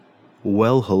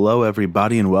Well, hello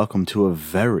everybody, and welcome to a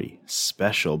very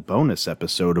special bonus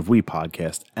episode of We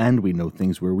Podcast and We Know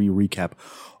Things, where we recap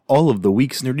all of the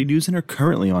week's nerdy news and are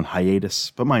currently on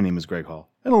hiatus. But my name is Greg Hall,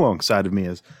 and alongside of me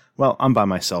is, well, I'm by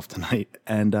myself tonight,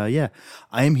 and I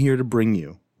am here to bring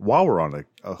you, while we're on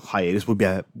a hiatus,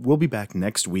 we'll be back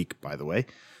next week, by the way.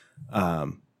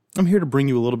 I'm here to bring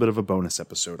you a little bit of a bonus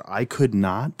episode. I could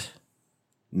not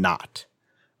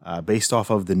based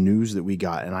off of the news that we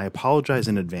got. And I apologize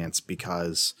in advance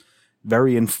because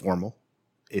very informal.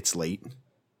 It's late.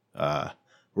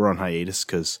 We're on hiatus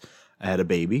because I had a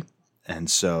baby.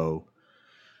 And so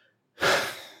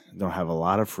don't have a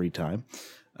lot of free time.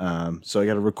 So I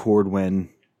got to record when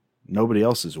nobody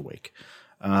else is awake.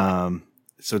 So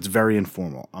it's very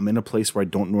informal. I'm in a place where I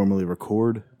don't normally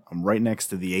record. I'm right next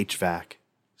to the HVAC.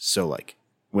 So like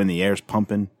when the air's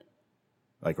pumping,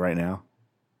 like right now,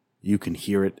 you can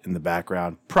hear it in the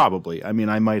background. Probably. I mean,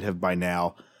 I might have by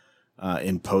now,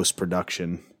 in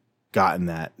post-production, gotten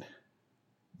that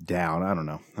down. I don't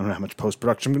know. I don't know how much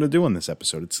post-production I'm going to do on this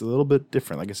episode. It's a little bit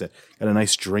different. Like I said, got a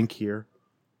nice drink here.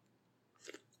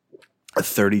 A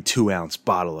 32-ounce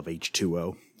bottle of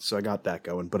H2O. So I got that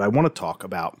going. But I want to talk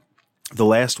about the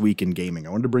last week in gaming. I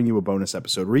wanted to bring you a bonus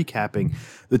episode recapping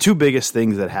the two biggest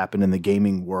things that happened in the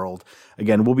gaming world.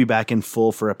 Again, we'll be back in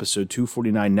full for episode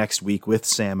 249 next week with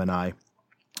Sam and I.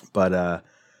 But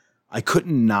I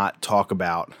couldn't not talk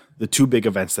about the two big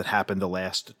events that happened the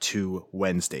last two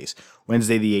Wednesdays.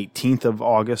 Wednesday, the 18th of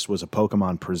August, was a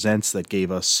Pokemon Presents that gave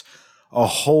us a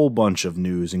whole bunch of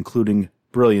news, including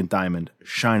Brilliant Diamond,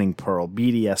 Shining Pearl,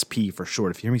 BDSP for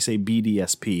short. If you hear me say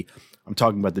BDSP, I'm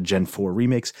talking about the Gen 4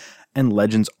 remakes, and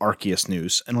Legends Arceus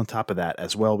news. And on top of that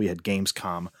as well, we had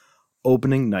Gamescom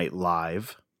opening night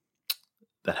live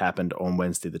that happened on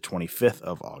Wednesday, the 25th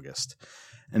of August.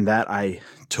 And that I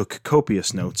took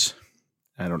copious notes.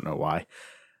 I don't know why.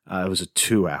 It was a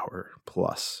 2-hour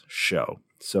plus show.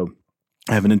 So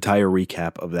I have an entire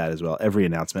recap of that as well. Every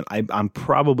announcement. I'm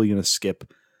probably going to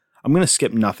skip. I'm going to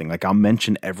skip nothing. Like I'll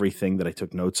mention everything that I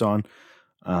took notes on.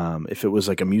 If it was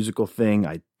like a musical thing,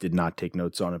 I did not take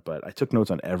notes on it, but I took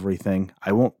notes on everything.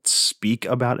 I won't speak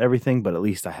about everything, but at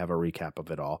least I have a recap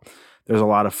of it all. There's a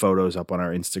lot of photos up on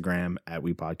our Instagram at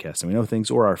We Podcast and We Know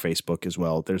Things, or our Facebook as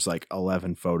well. There's like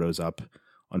 11 photos up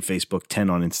on Facebook, 10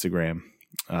 on Instagram,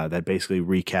 that basically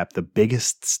recap the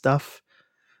biggest stuff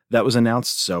that was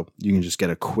announced. So you can just get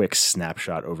a quick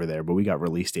snapshot over there. But we got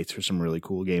release dates for some really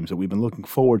cool games that we've been looking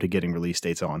forward to getting release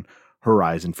dates on.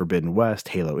 Horizon Forbidden West,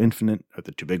 Halo Infinite are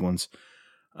the two big ones.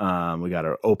 We got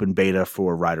our open beta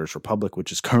for Riders Republic,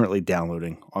 which is currently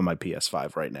downloading on my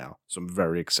PS5 right now. So I'm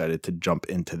very excited to jump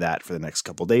into that for the next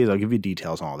couple of days. I'll give you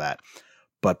details on all that.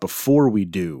 But before we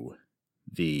do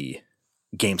the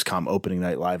Gamescom opening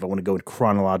night live, I want to go in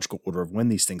chronological order of when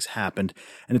these things happened.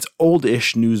 And it's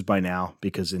old-ish news by now,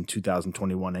 because in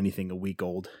 2021, anything a week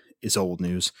old is old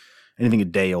news. Anything a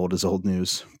day old is old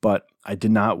news, but I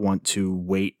did not want to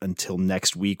wait until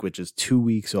next week, which is 2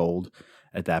 weeks old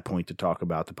at that point, to talk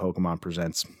about the Pokemon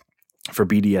Presents for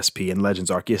BDSP and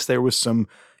Legends Arceus. There was some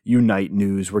Unite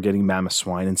news. We're getting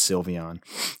Mamoswine and Sylveon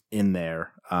in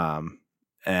there.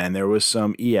 And there was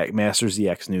some Masters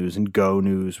EX news and Go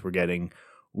news. We're getting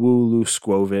Wooloo,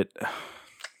 Squovit.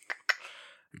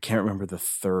 I can't remember the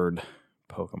third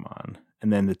Pokemon.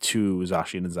 And then the two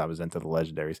Zacian and Zamazenta, the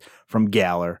legendaries, from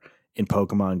Galar in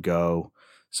Pokemon Go.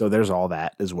 So there's all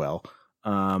that as well.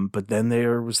 But then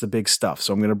there was the big stuff.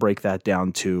 So I'm going to break that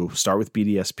down to start with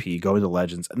BDSP, go into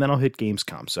Legends, and then I'll hit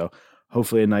Gamescom. So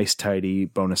hopefully a nice, tidy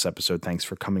bonus episode. Thanks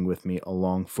for coming with me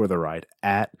along for the ride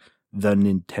at the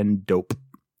Nintendope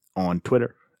on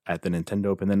Twitter, at the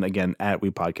Nintendope, and then again at We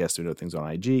Podcast, We Know Things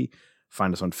on IG.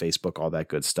 Find us on Facebook, all that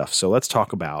good stuff. So let's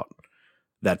talk about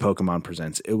that Pokemon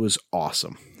Presents. It was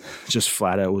awesome. Just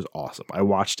flat out, it was awesome. I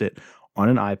watched it on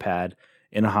an iPad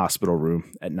in a hospital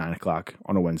room at 9 o'clock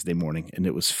on a Wednesday morning, and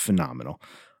it was phenomenal.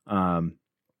 I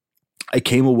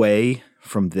came away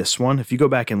from this one. If you go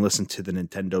back and listen to the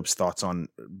Nintendope's thoughts on,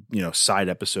 side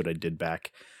episode I did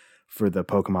back for the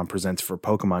Pokemon Presents for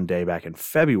Pokemon Day back in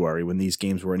February when these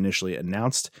games were initially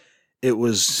announced, I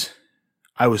was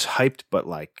hyped, but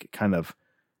like kind of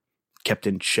kept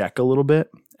in check a little bit.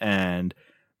 And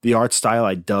the art style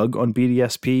I dug on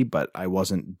BDSP, but I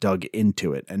wasn't dug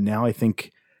into it. And now I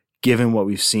think, given what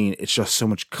we've seen, it's just so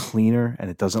much cleaner, and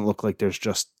it doesn't look like there's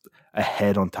just a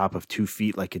head on top of 2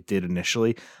 feet like it did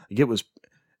initially. Like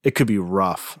it could be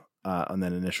rough on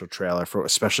that initial trailer,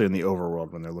 especially in the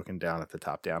overworld when they're looking down at the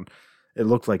top down. It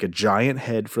looked like a giant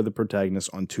head for the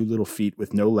protagonist on 2 little feet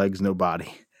with no legs, no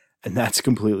body. And that's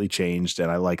completely changed,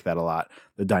 and I like that a lot.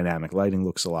 The dynamic lighting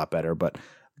looks a lot better, but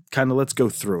kind of let's go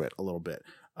through it a little bit.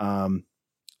 I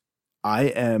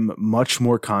am much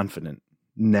more confident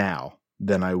now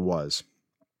than I was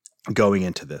going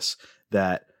into this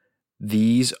that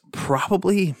these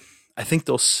probably, I think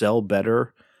they'll sell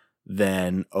better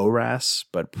than ORAS,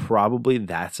 but probably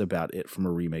that's about it from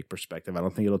a remake perspective. I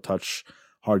don't think it'll touch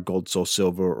Hard Gold, Soul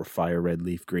Silver, or Fire Red,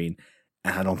 Leaf Green,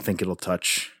 and I don't think it'll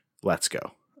touch Let's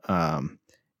Go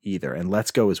either. And Let's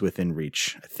Go is within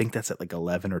reach. I think that's at like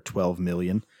 11 or 12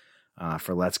 million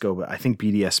for Let's Go, but I think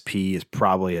BDSP is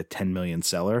probably a 10 million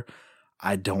seller.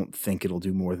 I don't think it'll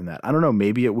do more than that. I don't know.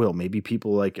 Maybe it will. Maybe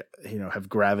people have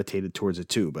gravitated towards it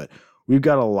too, but we've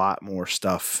got a lot more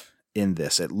stuff in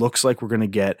this. It looks like we're going to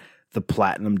get the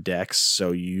platinum decks.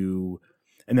 And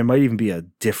there might even be a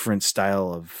different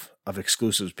style of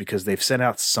exclusives because they've sent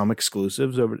out some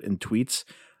exclusives over in tweets,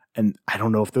 and I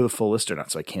don't know if they're the full list or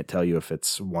not. So I can't tell you if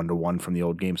it's 1-to-1 from the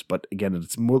old games, but again,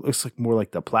 looks like more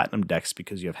like the platinum decks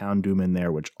because you have Houndoom in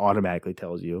there, which automatically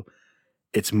tells you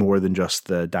it's more than just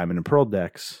the Diamond and Pearl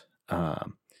decks,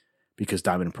 because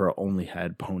Diamond and Pearl only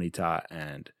had Ponyta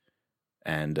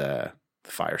and the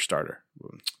Fire Starter.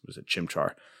 Was it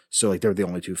Chimchar? So like they're the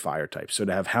only two fire types. So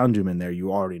to have Houndoom in there,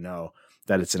 you already know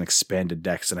that it's an expanded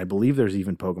dex. And I believe there's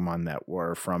even Pokemon that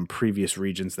were from previous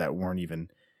regions that weren't even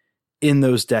in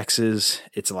those dexes.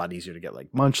 It's a lot easier to get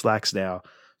like Munchlax now.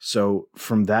 So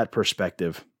from that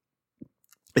perspective,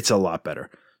 it's a lot better.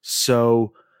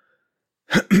 So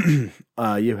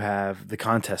you have the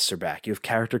contests are back. You have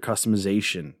character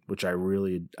customization, which I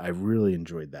really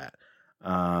enjoyed that.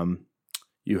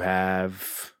 You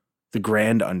have the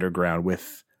Grand Underground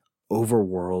with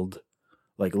overworld,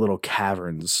 like little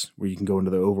caverns where you can go into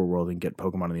the overworld and get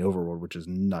Pokemon in the overworld, which is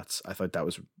nuts. I thought that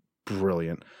was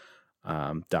brilliant.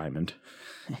 Diamond.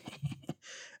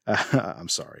 I'm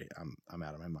sorry. I'm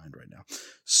out of my mind right now.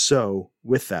 So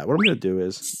with that, what I'm going to do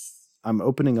is I'm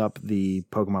opening up the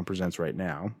Pokemon Presents right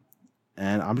now,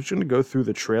 and I'm just going to go through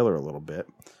the trailer a little bit.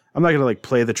 I'm not going to like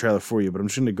play the trailer for you, but I'm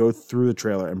just going to go through the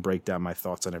trailer and break down my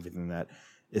thoughts on everything that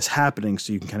is happening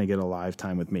so you can kind of get a live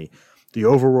time with me. The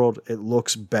overworld, it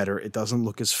looks better. It doesn't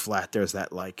look as flat. There's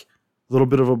that like little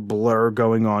bit of a blur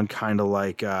going on, kind of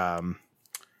like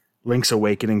Link's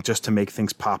Awakening, just to make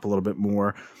things pop a little bit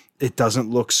more. It doesn't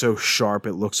look so sharp.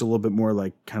 It looks a little bit more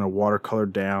like kind of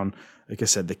watercolored down. Like I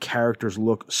said, the characters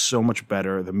look so much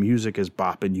better. The music is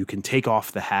bopping. You can take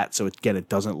off the hat, so it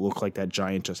doesn't look like that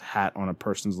giant just hat on a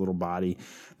person's little body.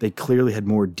 They clearly had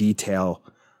more detail,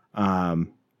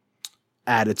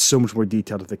 added so much more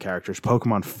detail to the characters.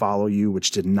 Pokemon follow you,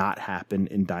 which did not happen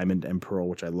in Diamond and Pearl,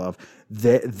 which I love.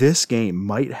 This game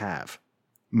might have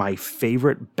my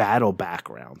favorite battle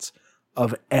backgrounds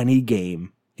of any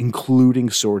game, including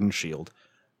Sword and Shield,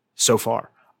 so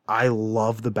far. I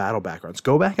love the battle backgrounds.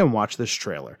 Go back and watch this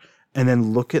trailer and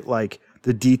then look at like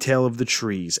the detail of the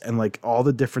trees and like all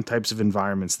the different types of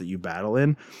environments that you battle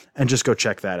in, and just go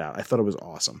check that out. I thought it was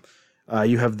awesome.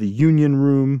 You have the Union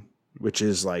Room, which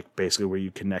is like basically where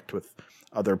you connect with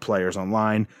other players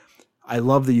online. I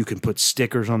love that you can put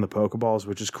stickers on the Pokeballs,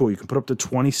 which is cool. You can put up to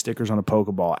 20 stickers on a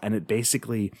Pokeball, and it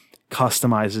basically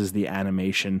customizes the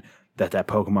animation that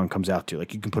Pokemon comes out to.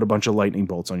 Like you can put a bunch of lightning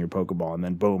bolts on your Pokeball, and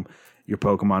then boom, your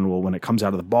Pokemon will, when it comes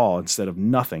out of the ball, instead of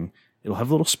nothing, it'll have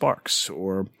little sparks,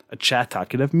 or a Chatot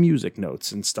could have music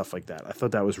notes and stuff like that. I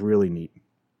thought that was really neat.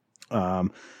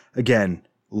 Again,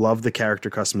 love the character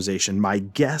customization. My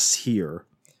guess here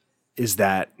is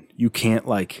that you can't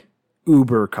like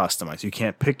uber customize. You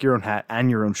can't pick your own hat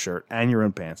and your own shirt and your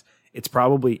own pants. It's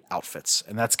probably outfits,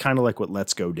 and that's kind of like what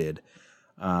Let's Go did.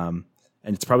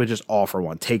 And it's probably just all for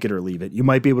one. Take it or leave it. You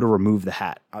might be able to remove the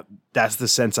hat. That's the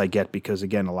sense I get because,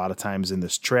 again, a lot of times in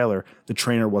this trailer, the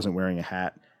trainer wasn't wearing a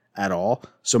hat at all.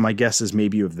 So my guess is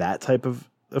maybe you have that type of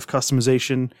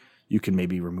customization. You can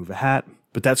maybe remove a hat.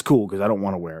 But that's cool because I don't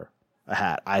want to wear a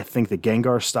hat. I think the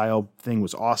Gengar style thing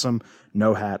was awesome.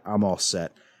 No hat. I'm all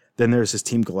set. Then there's this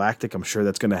Team Galactic. I'm sure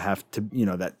that's going to have to,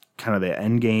 that kind of the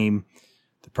end game.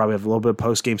 They probably have a little bit of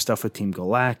post-game stuff with Team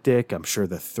Galactic. I'm sure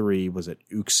the three, was it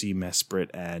Uxie, Mesprit,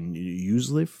 and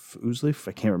Uzleaf?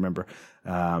 I can't remember.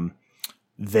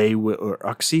 They will, or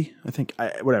Uxie, I think.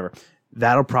 Whatever.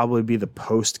 That'll probably be the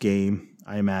post-game,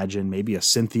 I imagine. Maybe a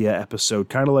Cynthia episode,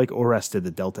 kind of like ORAS did the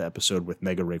Delta episode with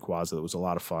Mega Rayquaza. That was a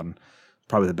lot of fun.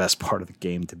 Probably the best part of the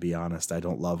game, to be honest. I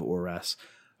don't love ORAS.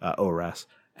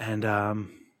 And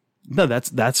no,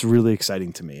 that's really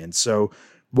exciting to me. And so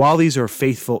while these are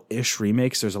faithful-ish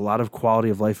remakes, there's a lot of quality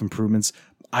of life improvements.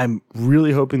 I'm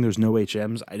really hoping there's no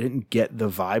HMs. I didn't get the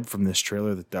vibe from this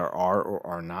trailer that there are or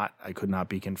are not. I could not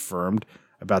be confirmed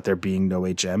about there being no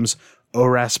HMs.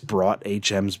 ORAS brought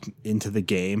HMs into the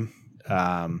game.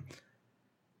 What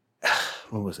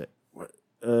was it?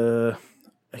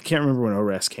 I can't remember when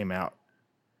ORAS came out.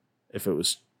 If it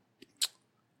was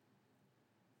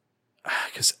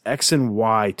because X and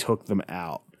Y took them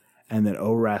out, and then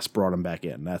ORAS brought them back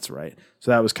in. That's right.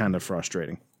 So that was kind of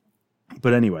frustrating.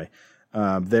 But anyway,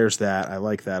 there's that. I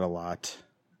like that a lot.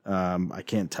 I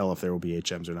can't tell if there will be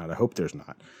HMs or not. I hope there's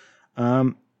not.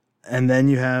 And then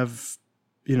you have,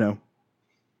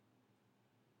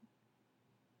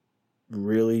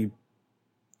 really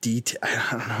I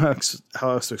don't know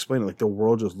how else to explain it. Like, the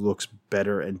world just looks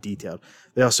better and detailed.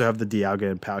 They also have the Dialga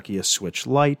and Palkia Switch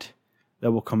Lite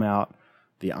that will come out.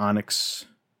 The Onyx,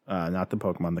 not the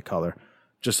Pokemon, the color,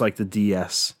 just like the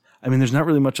DS. I mean, there's not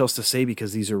really much else to say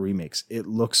because these are remakes. It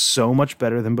looks so much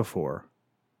better than before.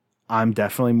 I'm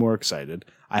definitely more excited.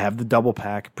 I have the double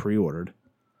pack pre-ordered.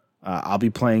 I'll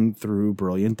be playing through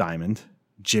Brilliant Diamond.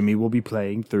 Jimmy will be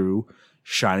playing through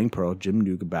Shining Pearl. Jim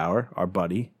Neugebauer, our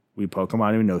buddy. We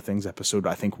Pokemon Who Know Things, episode,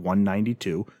 I think,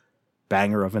 192.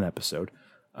 Banger of an episode.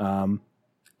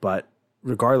 But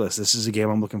regardless, this is a game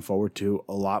I'm looking forward to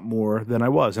a lot more than I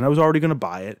was. And I was already going to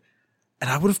buy it. And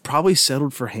I would have probably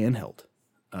settled for handheld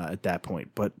at that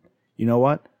point. But you know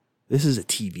what? This is a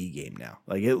TV game now.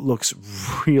 Like, it looks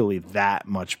really that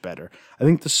much better. I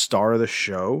think the star of the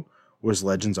show was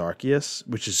Legends Arceus,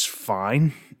 which is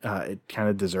fine. It kind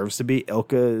of deserves to be.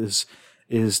 Ilka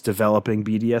is developing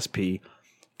BDSP.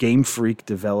 Game Freak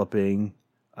developing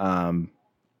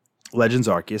Legends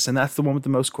Arceus, and that's the one with the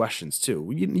most questions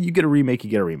too. You get a remake,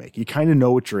 you get a remake. You kind of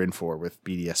know what you're in for with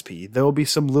BDSP. There will be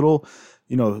some little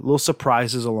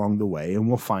surprises along the way, and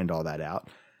we'll find all that out.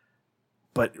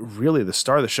 But really, the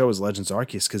star of the show is Legends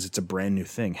Arceus because it's a brand new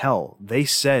thing. Hell, they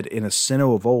said in a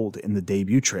Sinnoh of old in the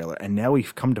debut trailer, and now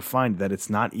we've come to find that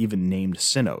it's not even named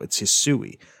Sinnoh. It's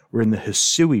Hisui. We're in the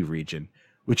Hisui region,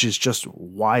 which is just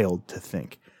wild to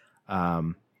think.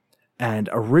 And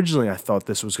originally, I thought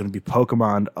this was going to be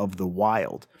Pokemon of the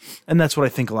Wild. And that's what I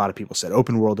think a lot of people said,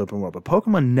 open world. But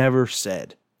Pokemon never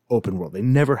said open world. They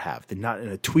never have. They're not in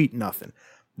a tweet, nothing.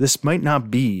 This might not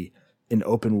be an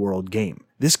open world game.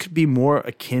 This could be more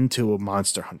akin to a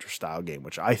Monster Hunter style game,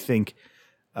 which I think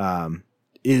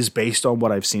is based on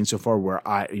what I've seen so far, where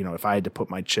if I had to put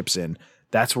my chips in,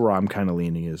 that's where I'm kind of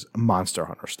leaning, is a Monster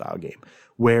Hunter style game,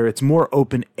 where it's more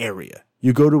open area.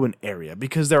 You go to an area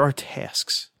because there are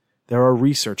tasks. There are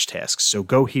research tasks. So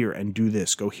go here and do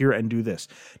this. Go here and do this.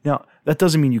 Now, that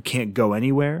doesn't mean you can't go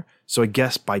anywhere. So I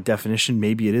guess by definition,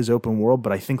 maybe it is open world,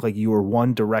 but I think like your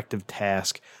one directive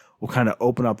task will kind of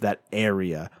open up that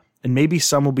area. And maybe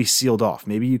some will be sealed off.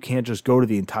 Maybe you can't just go to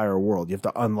the entire world. You have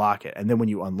to unlock it. And then when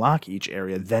you unlock each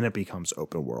area, then it becomes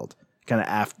open world. Kind of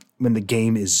after when the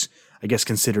game is, I guess,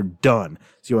 considered done.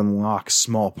 So you unlock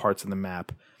small parts of the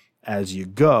map as you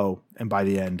go, and by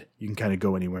the end, you can kind of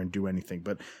go anywhere and do anything.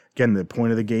 But again, the point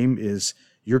of the game is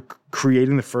you're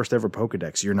creating the first ever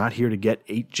Pokedex. You're not here to get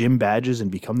 8 gym badges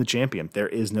and become the champion. There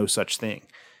is no such thing.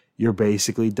 You're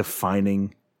basically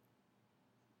defining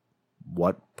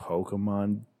what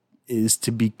Pokemon is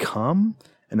to become,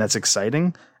 and that's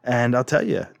exciting. And I'll tell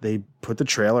you, they put the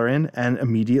trailer in, and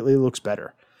immediately it looks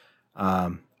better.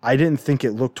 I didn't think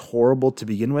it looked horrible to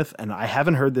begin with, and I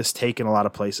haven't heard this take in a lot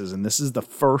of places, and this is the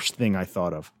first thing I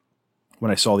thought of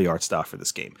when I saw the art style for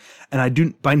this game.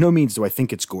 And by no means do I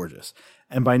think it's gorgeous,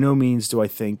 and by no means do I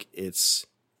think it's,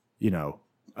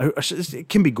 it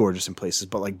can be gorgeous in places,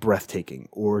 but like breathtaking,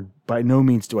 or by no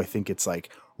means do I think it's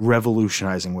like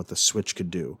revolutionizing what the Switch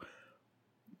could do.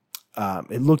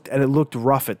 It looked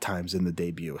rough at times in the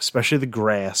debut, especially the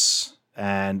grass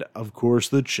and of course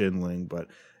the Chinling, but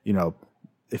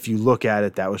if you look at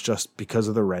it, that was just because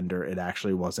of the render. It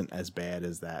actually wasn't as bad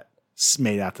as that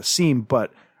made out to seem,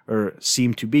 or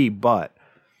seem to be. But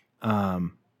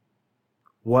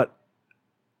what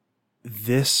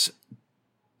this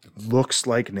looks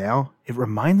like now, it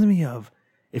reminds me of,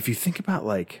 if you think about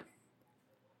like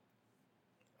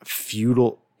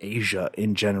feudal Asia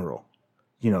in general,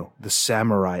 the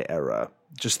samurai era,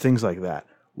 just things like that.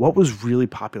 What was really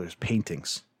popular is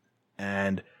paintings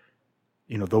and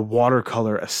the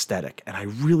watercolor aesthetic. And I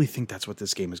really think that's what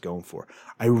this game is going for.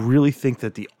 I really think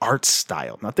that the art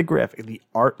style, not the graphic, the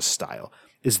art style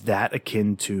is that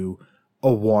akin to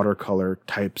a watercolor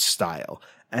type style.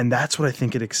 And that's what I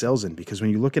think it excels in, because when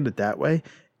you look at it that way,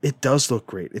 it does look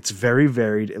great. It's very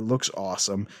varied. It looks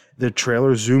awesome. The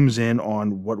trailer zooms in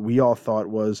on what we all thought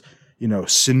was,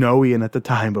 Sinnohian at the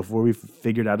time before we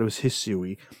figured out it was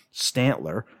Hisui,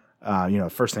 Stantler.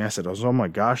 First thing I said was, oh my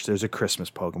gosh, there's a Christmas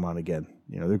Pokemon again.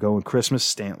 They're going Christmas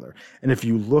Stantler. And if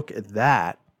you look at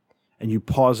that and you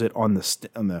pause it on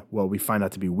we find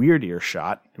out to be Weird Ear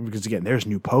shot, because again, there's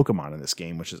new Pokemon in this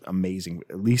game, which is amazing.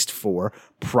 At least 4,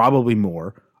 probably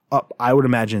more. I would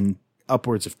imagine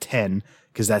upwards of 10,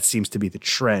 because that seems to be the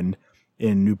trend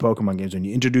in new Pokemon games. When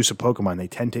you introduce a Pokemon, they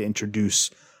tend to introduce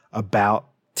about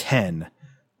 10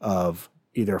 of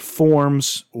either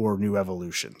forms or new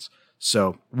evolutions.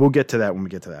 So we'll get to that when we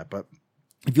get to that. But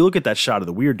if you look at that shot of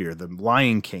the Weirdeer, the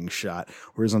Lion King shot,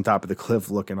 where he's on top of the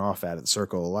cliff looking off at it,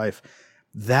 Circle of Life,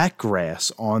 that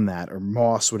grass on that, or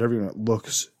moss, whatever you want,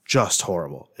 looks just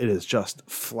horrible. It is just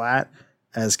flat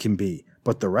as can be.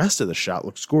 But the rest of the shot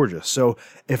looks gorgeous. So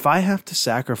if I have to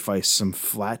sacrifice some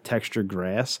flat textured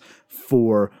grass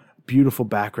for beautiful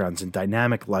backgrounds and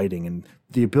dynamic lighting and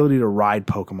the ability to ride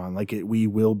Pokemon like we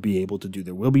will be able to do.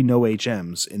 There will be no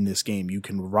HMs in this game. You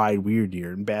can ride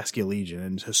Weirdeer and Basculegion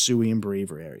and Hisui and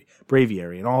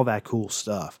Braviary and all that cool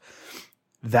stuff.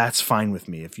 That's fine with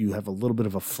me if you have a little bit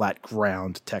of a flat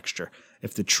ground texture.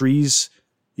 If the trees,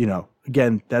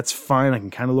 again, that's fine. I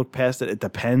can kind of look past it. It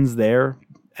depends there.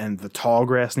 And the tall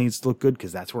grass needs to look good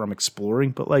because that's where I'm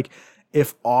exploring. But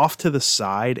if off to the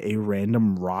side a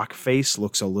random rock face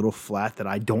looks a little flat that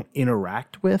I don't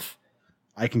interact with,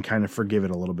 I can kind of forgive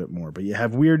it a little bit more. But you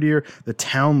have Weirdeer, the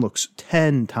town looks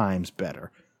 10 times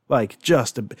better.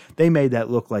 They made that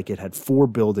look like it had 4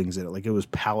 buildings in it, like it was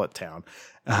Pallet Town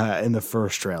in the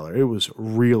first trailer. It was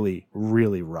really,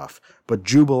 really rough. But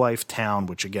Jubilife Town,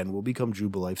 which again will become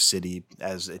Jubilife City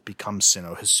as it becomes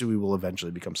Sinnoh, Hisui will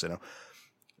eventually become Sinnoh,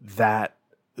 that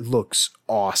looks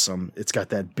awesome. It's got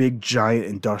that big giant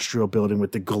industrial building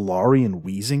with the Galarian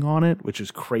Weezing on it, which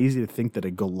is crazy to think that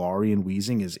a Galarian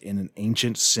Weezing is in an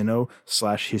ancient Sinnoh /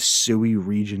 Hisui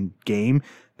region game.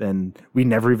 Then we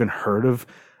never even heard of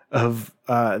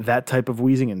that type of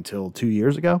Weezing until 2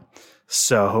 years ago.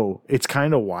 So it's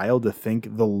kind of wild to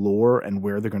think the lore and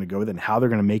where they're going to go with it and how they're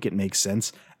going to make it make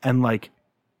sense. And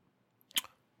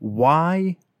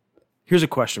why? Here's a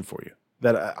question for you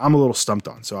that I'm a little stumped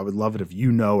on. So I would love it if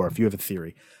you know, or if you have a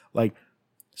theory.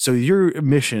 So your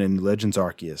mission in Legends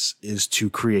Arceus is to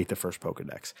create the first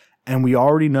Pokedex. And we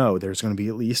already know there's going to be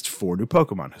at least 4 new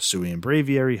Pokemon: Hisui and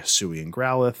Braviary, Hisui and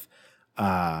Growlithe,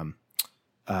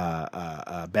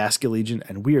 Basculegion,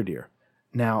 and Weirdeer.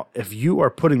 Now, if you are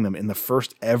putting them in the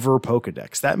first ever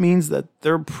Pokedex, that means that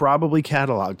they're probably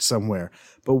cataloged somewhere.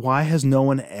 But why has no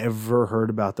one ever heard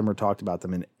about them or talked about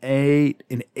them in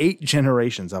eight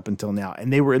generations up until now?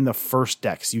 And they were in the first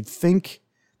decks. You'd think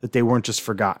that they weren't just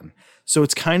forgotten. So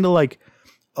it's kind of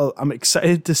I'm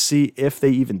excited to see if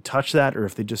they even touch that, or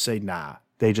if they just say, nah,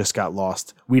 they just got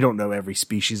lost. We don't know every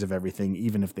species of everything,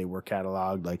 even if they were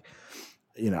cataloged.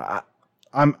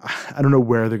 I don't know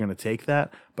where they're going to take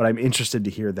that, but I'm interested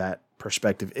to hear that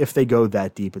perspective if they go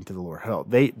that deep into the lore. Hell,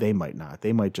 they might not.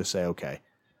 They might just say, okay,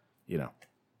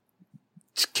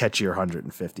 catch your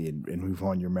 150 and move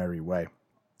on your merry way.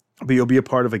 But you'll be a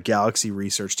part of a Galaxy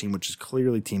research team, which is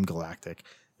clearly Team Galactic.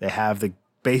 They have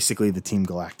basically the Team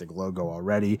Galactic logo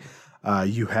already.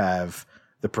 You have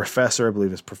the professor, I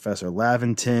believe it's Professor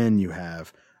Laventon. You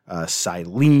have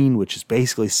Silene, which is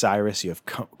basically Cyrus. You have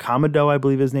Kamado, I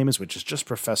believe his name is, which is just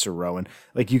Professor Rowan.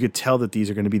 You could tell that these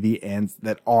are going to be the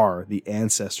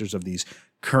ancestors of these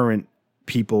current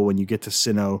people. When you get to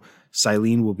Sinnoh,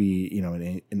 Silene will be,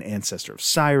 an ancestor of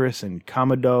Cyrus, and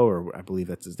Kamado, or I believe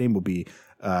that's his name, will be,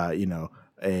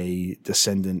 a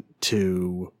descendant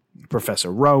to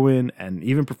Professor Rowan, and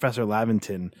even Professor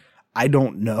Laventon. I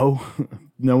don't know.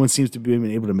 No one seems to be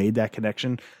able to make that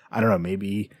connection. I don't know.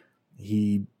 Maybe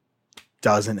he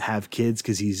doesn't have kids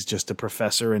because he's just a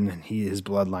professor and his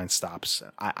bloodline stops.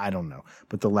 I don't know.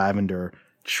 But the lavender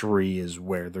tree is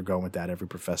where they're going with that. Every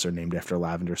professor named after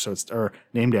lavender. Or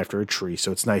named after a tree.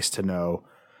 So it's nice to know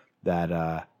that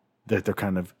that they're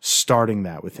kind of starting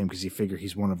that with him, because you figure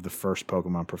he's one of the first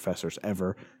Pokemon professors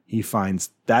ever. He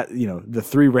finds that, the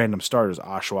 3 random starters,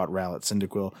 Oshawott, Rowlet,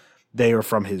 Cyndaquil, they are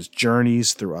from his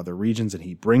journeys through other regions, and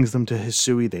he brings them to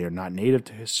Hisui. They are not native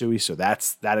to Hisui, so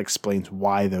that explains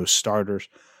why those starters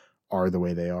are the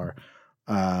way they are.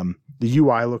 The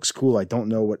UI looks cool. I don't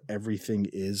know what everything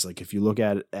is. If you look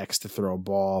at it, X to throw a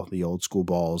ball, the old school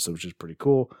balls, which is pretty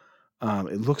cool.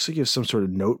 It looks like you have some sort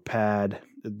of notepad.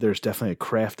 There's definitely a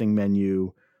crafting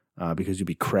menu because you'll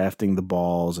be crafting the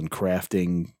balls and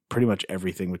crafting pretty much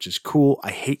everything, which is cool.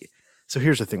 So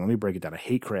here's the thing. Let me break it down. I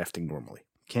hate crafting normally.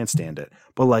 Can't stand it.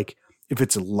 But if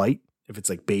it's light, if it's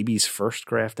baby's first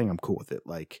crafting, I'm cool with it.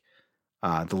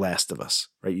 The Last of Us,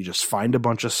 right? You just find a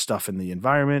bunch of stuff in the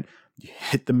environment, you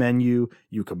hit the menu,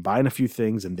 you combine a few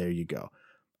things, and there you go.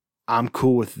 I'm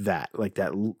cool with that.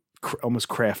 That almost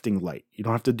crafting light. You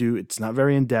don't have to do, it's not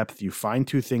very in depth. You find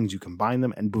 2 things, you combine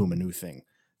them, and boom, a new thing.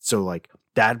 So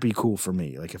that'd be cool for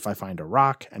me. If I find a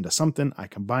rock and a something, I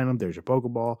combine them. There's your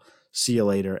Pokeball. See you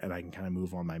later. And I can kind of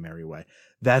move on my merry way.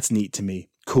 That's neat to me.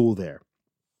 Cool there.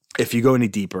 if you go any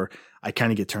deeper, I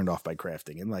kind of get turned off by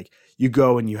crafting. And like you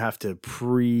go and you have to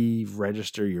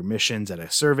pre-register your missions at a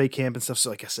survey camp and stuff. So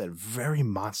like I said, very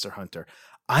Monster Hunter.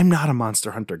 I'm not a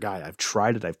Monster Hunter guy. I've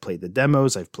tried it. I've played the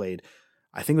demos. I've played,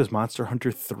 I think it was Monster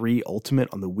Hunter 3 Ultimate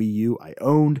on the Wii U I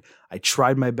owned. I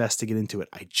tried my best to get into it.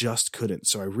 I just couldn't.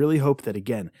 So I really hope that,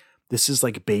 again, this is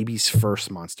like baby's first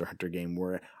Monster Hunter game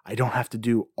where I don't have to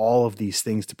do all of these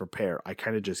things to prepare. I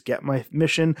kind of just get my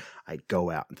mission, I go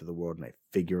out into the world and I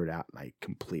figure it out and I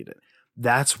complete it.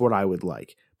 That's what I would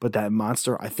like. But that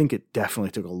Monster, I think it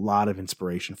definitely took a lot of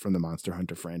inspiration from the Monster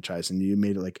Hunter franchise, and you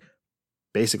made it like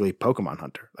basically Pokemon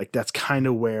Hunter. Like that's kind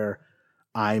of where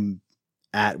I'm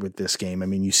at with this game. I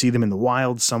mean, you see them in the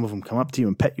wild. Some of them come up to you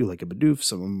and pet you like a Bidoof.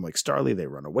 Some of them, like Starly, they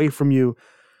run away from you.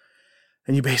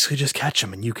 And you basically just catch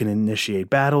them, and you can initiate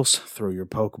battles, throw your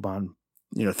Pokemon,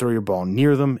 throw your ball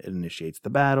near them. It initiates the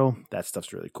battle. That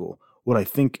stuff's really cool. What I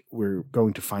think we're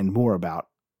going to find more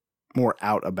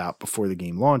out about before the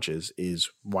game launches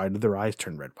is, why do their eyes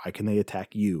turn red? Why can they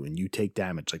attack you and you take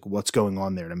damage? Like, what's going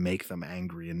on there to make them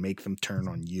angry and make them turn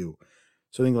on you?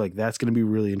 So I think like that's going to be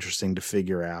really interesting to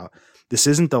figure out. This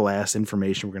isn't the last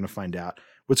information we're going to find out.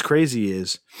 What's crazy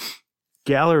is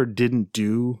Galar didn't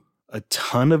do a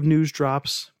ton of news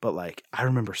drops, but like I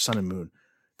remember Sun and Moon,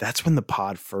 that's when the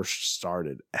pod first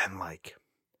started. And like,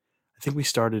 I think we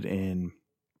started in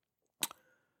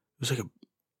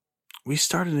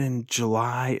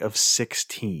July of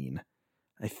 16.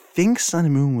 I think Sun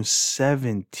and Moon was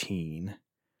 17.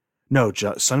 No,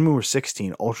 Sun and Moon were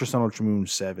 16, Ultra Sun, Ultra Moon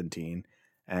 17,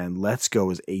 and Let's Go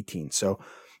was 18. So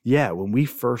yeah, when we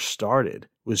first started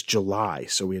was July.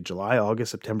 So we had July,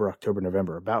 August, September, October,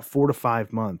 November, about 4 to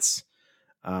 5 months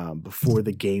before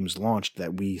the games launched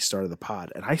that we started the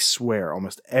pod. And I swear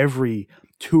almost every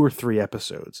 2 or 3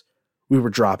 episodes, we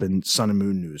were dropping Sun and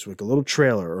Moon news, like a little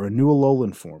trailer or a new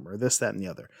Alolan form or this, that, and the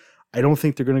other. I don't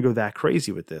think they're going to go that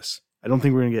crazy with this. I don't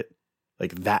think we're going to get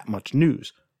like that much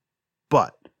news,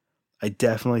 but I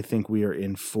definitely think we are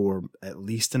in for at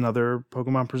least another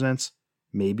Pokemon Presents.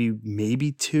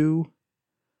 Maybe 2,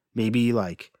 maybe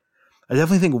like, I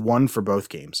definitely think 1 for both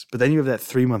games, but then you have that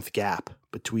 3-month gap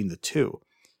between the 2.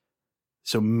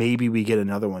 So maybe we get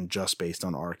another one just based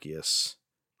on Arceus.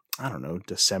 I don't know,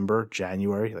 December,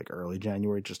 January, like early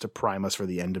January, just to prime us for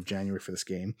the end of January for this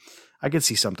game. I could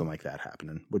see something like that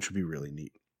happening, which would be really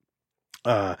neat.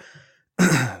 I'll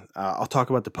talk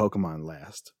about the Pokemon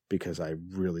last, because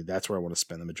that's where I want to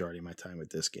spend the majority of my time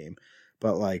with this game.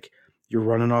 But like, you're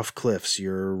running off cliffs,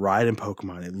 you're riding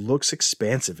Pokemon. It looks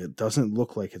expansive. It doesn't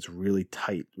look like it's really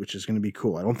tight, which is going to be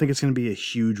cool. I don't think it's going to be a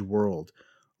huge world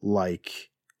like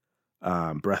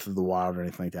Breath of the Wild or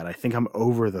anything like that. I think I'm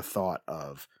over the thought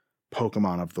of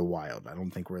Pokemon of the Wild. I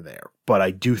don't think we're there. But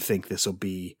I do think this will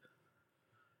be,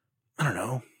 I don't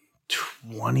know,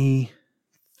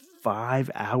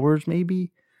 25 hours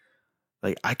maybe?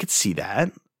 Like, I could see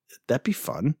that. That'd be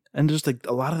fun. And just like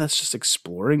a lot of that's just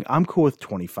exploring. I'm cool with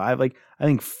 25. Like, I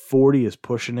think 40 is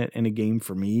pushing it in a game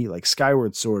for me. Like,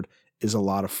 Skyward Sword is a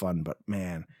lot of fun, but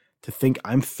man, to think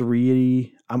I'm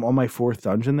on my 4th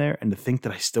dungeon there, and to think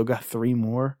that I still got 3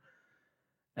 more,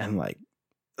 and like,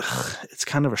 it's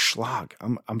kind of a slog.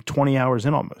 I'm 20 hours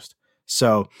in almost.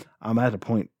 So I'm at a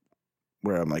point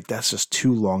where I'm like, that's just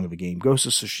too long of a game. Ghost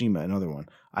of Tsushima, another one.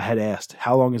 I had asked,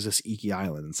 how long is this Iki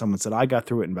Island? And someone said, I got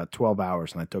through it in about 12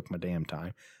 hours and I took my damn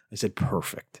time. I said,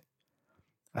 perfect.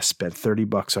 I spent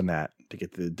 $30 on that to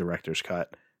get the director's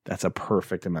cut. That's a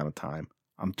perfect amount of time.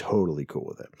 I'm totally cool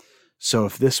with it. So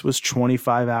if this was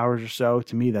 25 hours or so,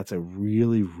 to me, that's a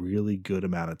really, really good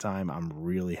amount of time. I'm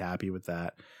really happy with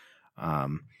that. I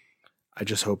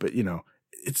just hope it,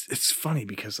 it's funny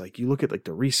because like you look at like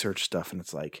the research stuff and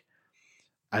it's like,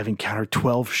 I've encountered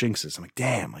 12 Shinxes. I'm like,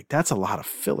 damn, like that's a lot of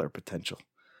filler potential,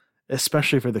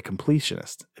 especially for the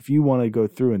completionist. If you want to go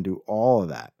through and do all of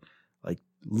that, like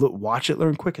watch it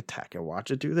learn Quick Attack and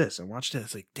watch it do this and watch that.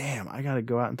 It's like, damn, I got to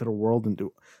go out into the world and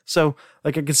do. So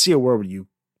like I can see a world where you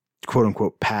quote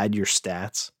unquote pad your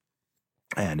stats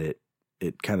and it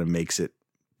kind of makes it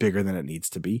bigger than it needs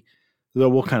to be. So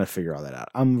we'll kind of figure all that out.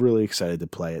 I'm really excited to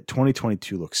play it.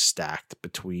 2022 looks stacked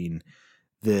between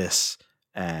this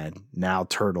and now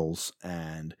Turtles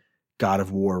and God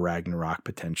of War Ragnarok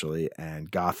potentially,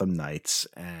 and Gotham Knights,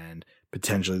 and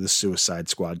potentially the Suicide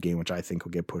Squad game, which I think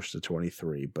will get pushed to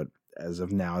 23, but as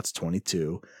of now it's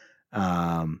 22.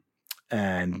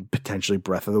 And potentially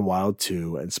Breath of the Wild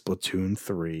 2 and Splatoon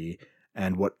 3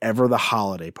 and whatever the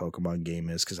holiday Pokemon game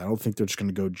is, because I don't think they're just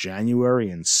going to go January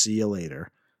and see you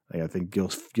later. Like I think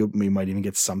we might even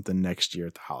get something next year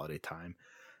at the holiday time.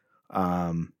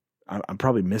 I'm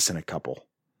probably missing a couple.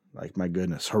 Like, my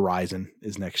goodness, Horizon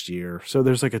is next year. So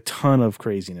there's like a ton of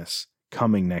craziness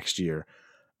coming next year.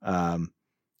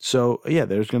 So yeah,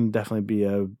 there's going to definitely be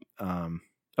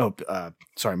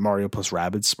Mario plus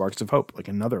Rabbids Sparks of Hope, like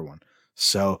another one.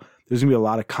 So there's going to be a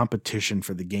lot of competition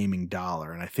for the gaming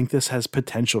dollar. And I think this has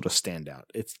potential to stand out.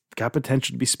 It's got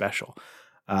potential to be special.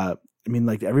 I mean,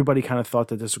 like, everybody kind of thought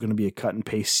that this was going to be a cut and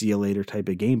paste, see you later type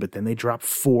of game, but then they dropped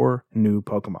 4 new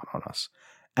Pokemon on us.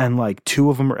 And like 2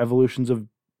 of them are evolutions of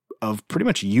pretty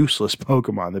much useless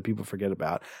Pokemon that people forget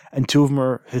about. And 2 of them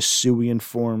are Hisuian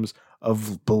forms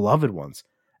of beloved ones.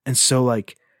 And so,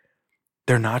 like,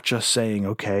 they're not just saying,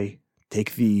 okay,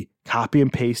 take the copy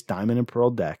and paste Diamond and Pearl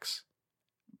decks,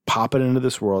 pop it into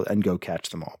this world, and go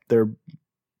catch them all. They're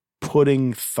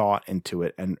putting thought into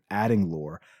it and adding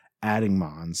lore, adding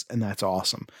mons, and that's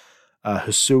awesome.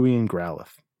 Hisuian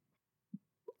Growlithe,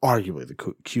 arguably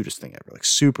the cutest thing ever, like,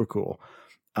 super cool.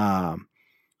 I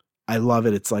love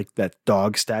it. It's like that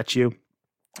dog statue,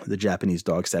 the Japanese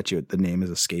dog statue. The name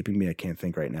is escaping me. I can't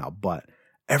think right now, but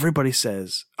everybody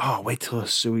says, oh, wait till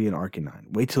Hisuian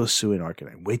Arcanine. Wait till Hisuian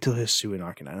Arcanine. Wait till Hisuian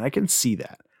Arcanine. And I can see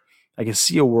that. I can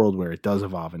see a world where it does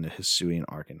evolve into Hisuian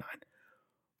Arcanine.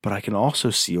 But I can also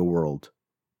see a world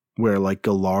where, like,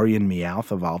 Galarian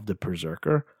Meowth evolved to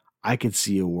Berserker. I could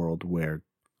see a world where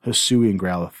Hisuian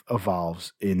Growlithe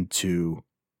evolves into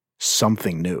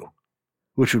something new,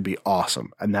 which would be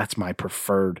awesome. And that's my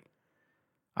preferred.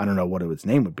 I don't know what its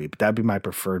name would be, but that'd be my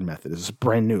preferred method. It's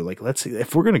brand new. Like, let's see,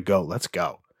 if we're going to go, let's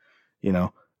go. You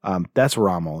know, that's where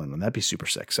I'm all in on. That'd be super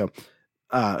sick. So,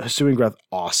 Hisuian Growlithe,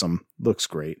 awesome. Looks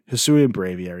great. Hisuian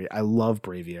Braviary. I love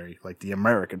Braviary, like the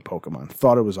American Pokemon.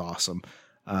 Thought it was awesome.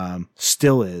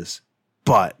 Still is,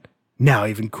 but now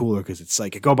even cooler because it's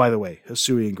psychic. Oh, by the way,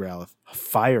 Hisuian Growlithe,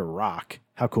 Fire Rock.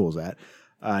 How cool is that?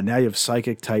 Now you have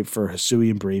Psychic type for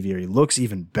Hisuian Braviary. Looks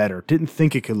even better. Didn't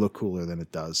think it could look cooler than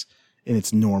it does in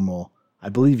its normal. I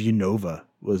believe Unova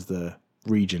was the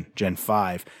region, Gen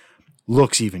 5.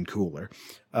 Looks even cooler.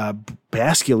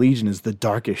 Basculegion is the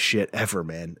darkest shit ever,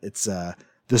 man. It's the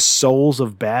souls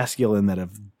of Basculin that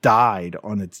have died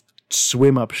on its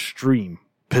swim upstream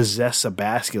possess a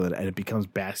Basculin, and it becomes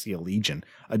Basculegion,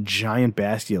 a giant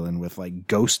Basculin with like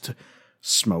ghost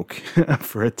smoke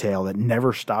for a tail that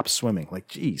never stops swimming. Like,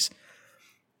 geez,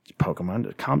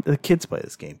 Pokemon, the kids play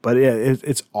this game, but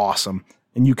it's awesome,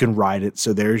 and you can ride it.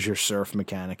 So there's your surf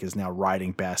mechanic, is now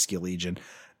riding Basculegion.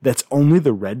 That's only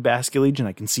the red Basculegion.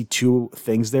 I can see 2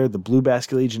 things there. The blue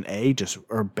Basculegion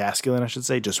or Basculin, I should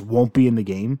say, just won't be in the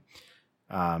game.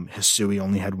 Hisui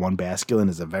only had 1 Basculin,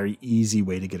 is a very easy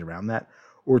way to get around that.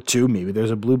 Or 2, maybe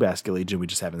there's a blue Basculegion, we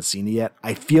just haven't seen it yet.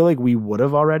 I feel like we would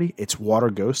have already. It's Water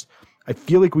Ghost. I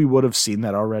feel like we would have seen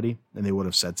that already, and they would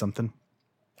have said something.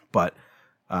 But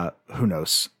who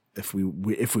knows if we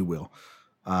will.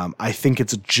 I think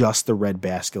it's just the red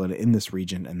Basculin in this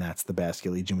region, and that's the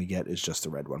Basculegion we get is just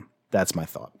the red one. That's my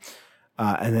thought.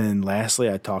 And then lastly,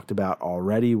 I talked about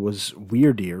already was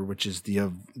Weirdeer, which is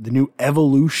the new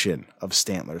evolution of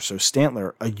Stantler. So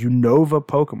Stantler, a Unova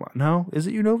Pokemon. No, is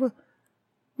it Unova?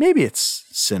 Maybe it's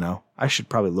Sinnoh. I should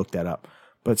probably look that up.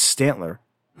 But Stantler,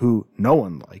 who no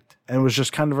one liked and was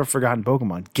just kind of a forgotten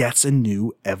Pokemon, gets a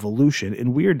new evolution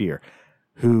in Weirdeer,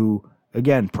 who,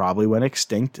 again, probably went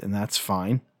extinct, and that's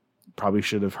fine. Probably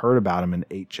should have heard about him in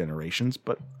 8 generations,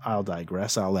 but I'll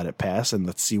digress. I'll let it pass, and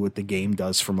let's see what the game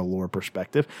does from a lore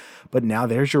perspective. But now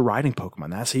there's your riding Pokemon.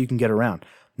 That's how you can get around.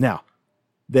 Now,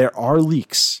 there are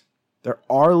leaks. There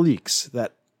are leaks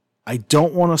that I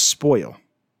don't want to spoil,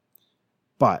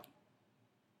 but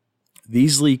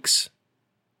these leaks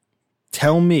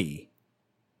tell me,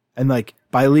 and like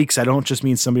by leaks, I don't just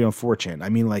mean somebody on 4chan. I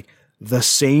mean like the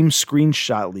same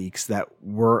screenshot leaks that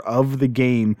were of the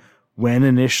game when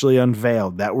initially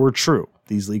unveiled that were true.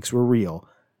 These leaks were real,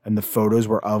 and the photos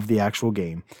were of the actual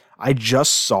game. I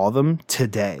just saw them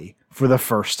today for the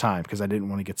first time because I didn't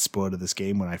want to get spoiled of this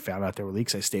game when I found out there were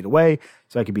leaks. I stayed away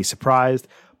so I could be surprised.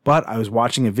 But I was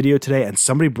watching a video today and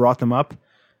somebody brought them up,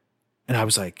 and I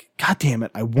was like, God damn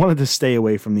it, I wanted to stay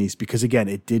away from these because, again,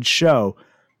 it did show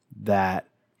that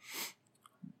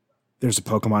there's a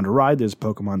Pokemon to ride, there's a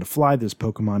Pokemon to fly, there's a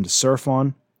Pokemon to surf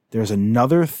on. There's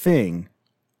another thing,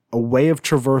 a way of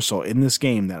traversal in this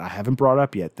game that I haven't brought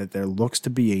up yet, that there looks to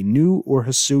be a new or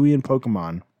Hisuian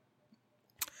Pokemon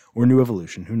or new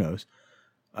evolution, who knows,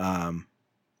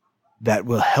 that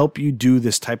will help you do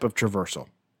this type of traversal.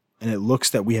 And it looks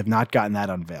that we have not gotten that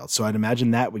unveiled. So I'd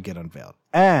imagine that would get unveiled.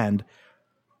 And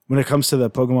when it comes to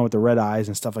the Pokemon with the red eyes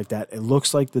and stuff like that, it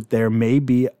looks like that there may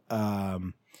be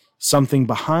something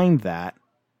behind that,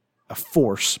 a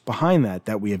force behind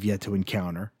that we have yet to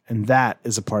encounter. And that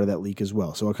is a part of that leak as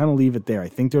well. So I'll kind of leave it there. I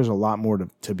think there's a lot more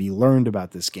to be learned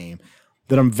about this game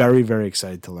that I'm very, very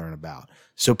excited to learn about.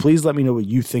 So please let me know what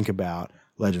you think about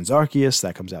Legends Arceus.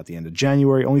 That comes out the end of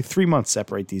January. Only 3 months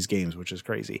separate these games, which is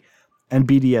crazy. And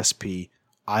BDSP,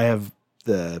 I have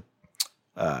the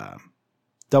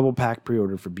double pack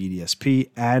pre-ordered for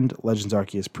BDSP and Legends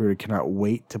Arceus pre-ordered. Cannot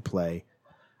wait to play.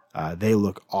 They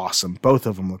look awesome. Both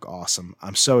of them look awesome.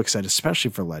 I'm so excited,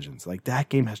 especially for Legends. Like, that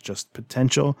game has just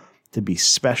potential to be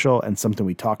special and something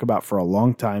we talk about for a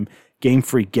long time. Game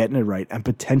Freak getting it right and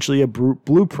potentially a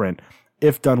blueprint,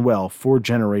 if done well, for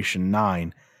Generation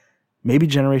 9. Maybe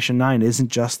Generation 9 isn't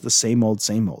just the same old,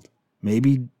 same old.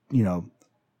 Maybe,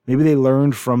 maybe they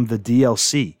learned from the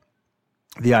DLC,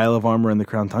 the Isle of Armor and the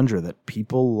Crown Tundra, that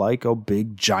people like a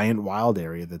big, giant, wild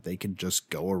area that they can just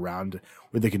go around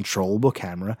with a controllable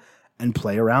camera and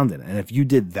play around in. And if you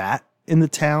did that in the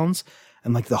towns,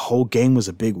 and like the whole game was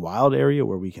a big wild area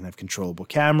where we can have controllable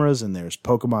cameras and there's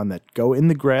Pokemon that go in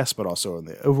the grass, but also in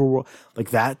the overworld,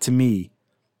 like that, to me,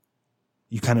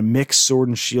 you kind of mix Sword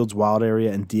and Shield's wild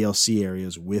area and DLC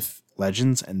areas with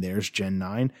Legends, and there's Gen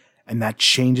 9. And that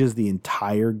changes the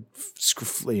entire,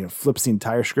 flips the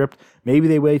entire script. Maybe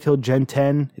they wait till Gen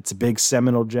 10. It's a big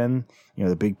seminal gen,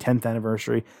 the big 10th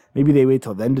anniversary. Maybe they wait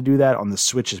till then to do that on the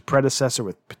Switch's predecessor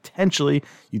with potentially,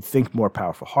 you'd think, more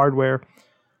powerful hardware.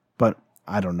 But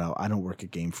I don't know. I don't work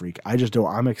at Game Freak. I just don't.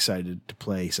 I'm excited to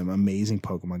play some amazing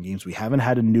Pokemon games. We haven't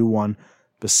had a new one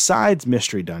besides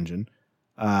Mystery Dungeon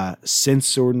since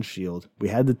Sword and Shield. We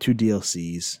had the 2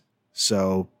 DLCs.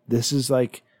 So this is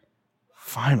like,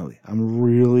 finally, I'm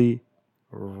really,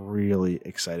 really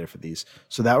excited for these.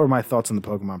 So that were my thoughts on the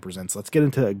Pokemon Presents. Let's get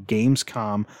into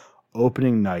Gamescom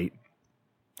opening night.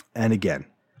 And again,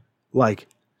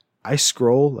 I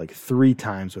scroll 3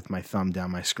 times with my thumb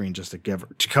down my screen just to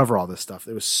cover all this stuff.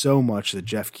 There was so much that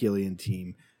Jeff Keighley and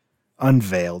team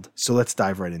unveiled. So let's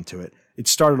dive right into it. It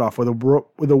started off with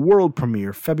a world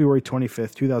premiere, February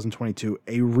 25th, 2022,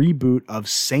 a reboot of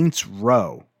Saints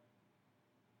Row.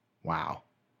 Wow.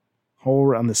 Whole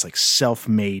around this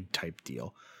self-made type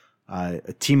deal.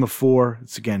 A team of 4.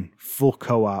 It's again full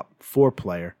co-op,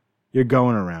 4-player. You're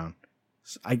going around.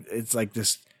 It's like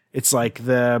this. It's like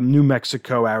the New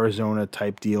Mexico, Arizona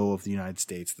type deal of the United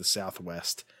States, the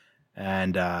Southwest,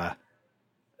 and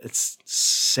it's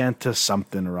Santa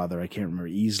something or other. I can't remember,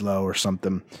 Islo or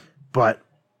something, but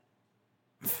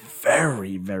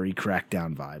very, very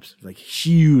Crackdown vibes,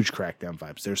 huge Crackdown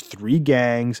vibes. There's 3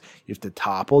 gangs. You have to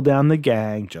topple down the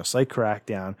gang, just like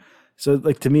Crackdown. So,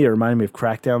 to me, it reminded me of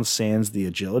Crackdown sans the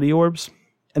agility orbs,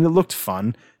 and it looked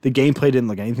fun. The gameplay didn't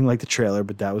look anything like the trailer,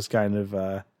 but that was kind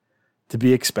of to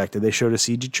be expected. They showed a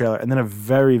CG trailer and then a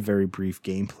very, very brief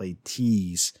gameplay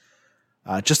tease,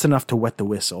 just enough to wet the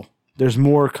whistle. There's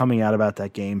more coming out about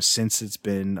that game since it's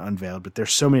been unveiled, but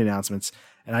there's so many announcements,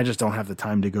 and I just don't have the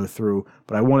time to go through,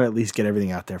 but I want to at least get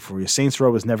everything out there for you. Saints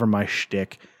Row was never my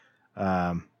shtick.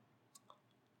 I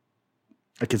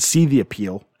could see the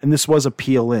appeal, and this was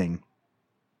appealing,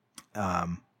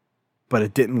 but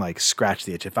it didn't scratch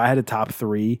the itch. If I had a top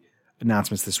 3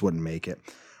 announcements, this wouldn't make it.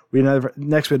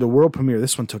 Next we had the world premiere.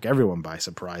 This one took everyone by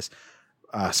surprise.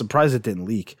 Surprised it didn't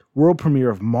leak. World premiere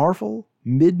of Marvel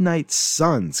Midnight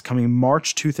Suns coming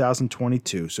March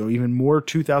 2022. So even more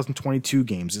 2022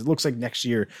 games. It looks like next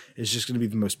year is just going to be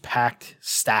the most packed,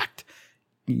 stacked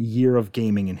year of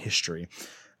gaming in history.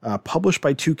 Published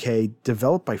by 2K,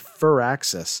 developed by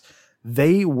Firaxis.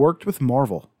 They worked with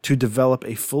Marvel to develop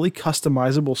a fully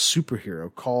customizable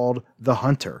superhero called the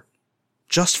Hunter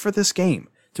just for this game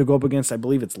to go up against. I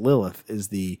believe it's Lilith is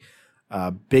the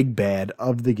big bad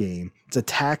of the game. It's a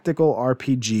tactical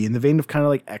RPG in the vein of kind of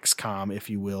like XCOM, if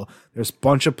you will. There's a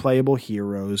bunch of playable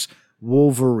heroes: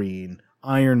 Wolverine,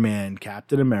 Iron Man,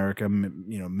 Captain America,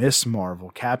 Miss Marvel,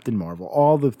 Captain Marvel,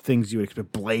 all the things you would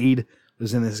expect. Blade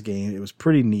was in this game. It was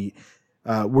pretty neat.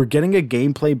 We're getting a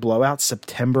gameplay blowout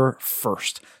September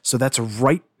 1st. So that's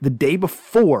right the day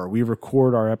before we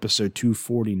record our episode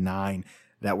 249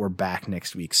 that we're back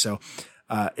next week. So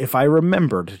if I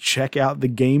remember to check out the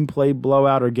gameplay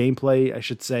blowout, or gameplay, I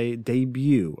should say,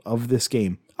 debut of this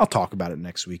game, I'll talk about it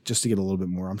next week just to get a little bit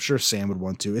more. I'm sure Sam would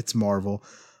want to. It's Marvel.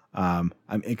 I'm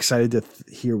excited to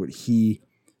hear what he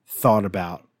thought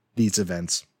about these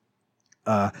events.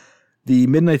 The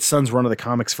Midnight Suns run of the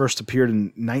comics first appeared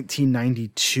in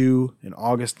 1992, in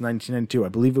August 1992. I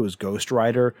believe it was Ghost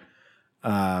Rider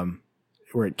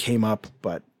where it came up,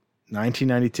 but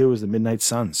 1992 was the Midnight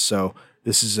Suns. So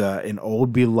this is an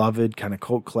old, beloved kind of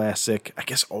cult classic. I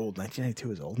guess old.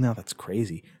 1992 is old now. That's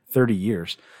crazy. 30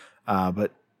 years.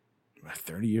 But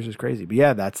 30 years is crazy. But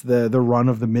yeah, that's the run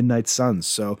of the Midnight Suns.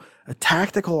 So a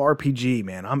tactical RPG,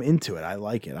 man, I'm into it. I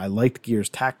like it. I liked Gears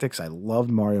Tactics. I loved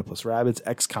Mario plus Rabbids.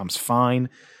 XCOM's fine.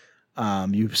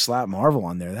 You slap Marvel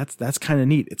on there. That's kind of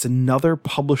neat. It's another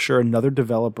publisher, another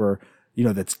developer,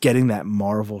 that's getting that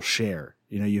Marvel share.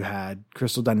 You had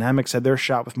Crystal Dynamics had their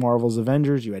shot with Marvel's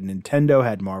Avengers. You had Nintendo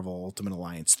had Marvel Ultimate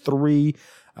Alliance 3,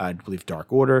 I believe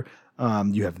Dark Order.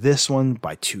 You have this one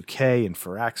by 2K and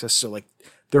Firaxis. So like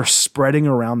they're spreading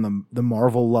around the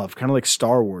Marvel love, kind of like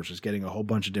Star Wars is getting a whole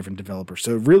bunch of different developers.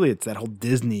 So really it's that whole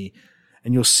Disney,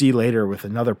 and you'll see later with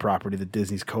another property that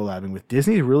Disney's collabing with.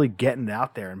 Disney's really getting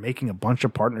out there and making a bunch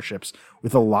of partnerships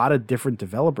with a lot of different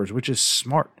developers, which is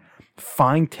smart.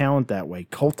 Find talent that way,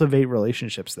 cultivate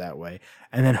relationships that way,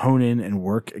 and then hone in and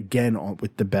work again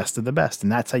with the best of the best.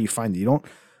 And that's how you find it. You don't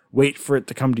wait for it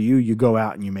to come to you. You go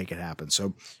out and you make it happen.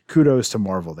 So kudos to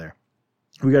Marvel there.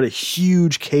 We got a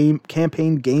huge campaign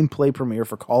gameplay premiere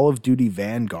for Call of Duty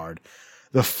Vanguard,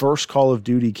 the first Call of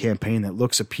Duty campaign that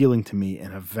looks appealing to me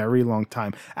in a very long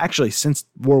time. Actually, since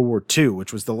World War II,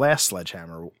 which was the last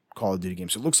Sledgehammer Call of Duty game.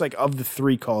 So it looks like of the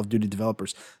 3 Call of Duty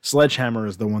developers, Sledgehammer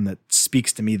is the one that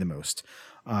speaks to me the most.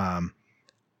 I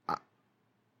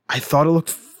thought it looked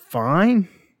fine.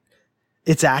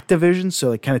 It's Activision, so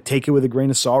like kind of take it with a grain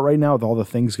of salt right now with all the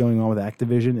things going on with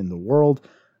Activision in the world.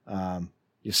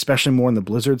 Especially more on the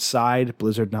Blizzard side,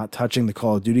 Blizzard not touching the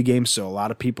Call of Duty games. So a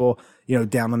lot of people,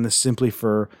 down on this simply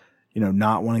for,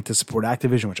 not wanting to support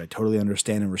Activision, which I totally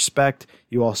understand and respect.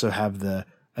 You also have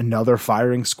another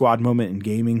firing squad moment in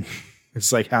gaming.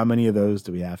 It's like, how many of those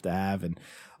do we have to have? And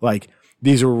like,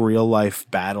 these are real life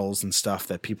battles and stuff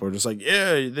that people are just like,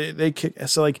 yeah, they kick.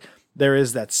 So like, there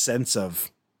is that sense of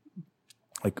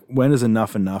like, when is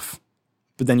enough?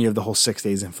 But then you have the whole 6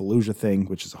 days in Fallujah thing,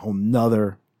 which is a whole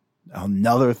nother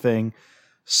thing.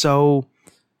 So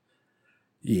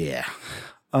yeah,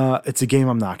 it's a game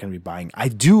I'm not going to be buying. I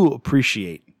do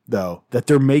appreciate though that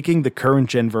they're making the current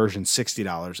gen version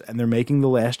 $60 and they're making the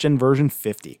last gen version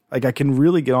 $50. Like I can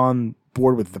really get on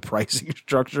board with the pricing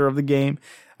structure of the game.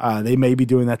 They may be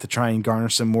doing that to try and garner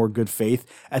some more good faith.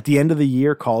 At the end of the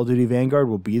year, Call of Duty Vanguard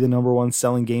will be the #1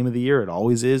 selling game of the year. It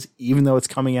always is, even though it's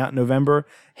coming out in November.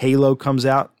 Halo comes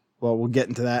out. Well, we'll get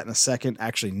into that in a second.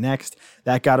 Actually, next,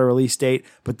 that got a release date.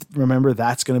 But remember,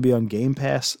 that's going to be on Game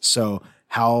Pass. So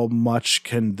how much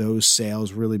can those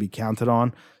sales really be counted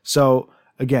on? So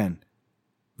again,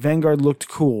 Vanguard looked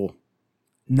cool.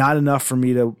 Not enough for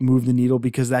me to move the needle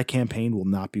because that campaign will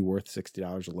not be worth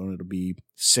 $60 alone. It'll be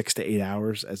 6 to 8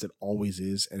 hours as it always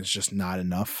is. And it's just not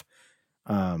enough.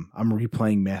 I'm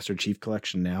replaying Master Chief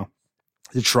Collection now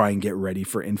to try and get ready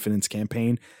for Infinite's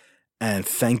campaign. And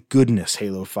thank goodness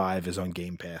Halo 5 is on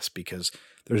Game Pass because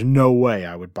there's no way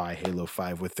I would buy Halo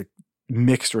 5 with the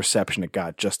mixed reception it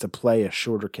got just to play a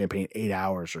shorter campaign, 8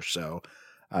 hours or so,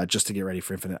 just to get ready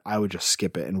for Infinite. I would just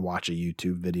skip it and watch a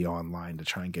YouTube video online to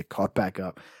try and get caught back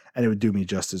up, and it would do me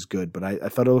just as good. But I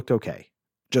thought it looked okay.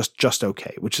 Just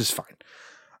okay, which is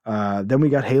fine. Then we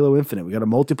got Halo Infinite. We got a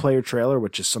multiplayer trailer,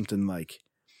 which is something like,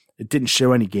 it didn't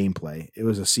show any gameplay. It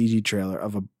was a CG trailer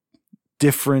of a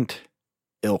different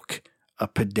ilk. A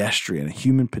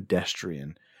human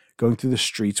pedestrian going through the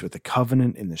streets with the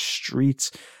Covenant in the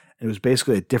streets. And it was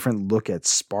basically a different look at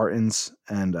Spartans.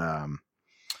 And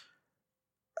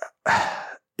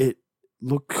it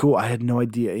looked cool. I had no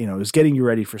idea. It was getting you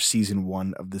ready for season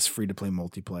 1 of this free-to-play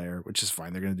multiplayer, which is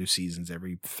fine. They're going to do seasons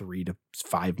every 3 to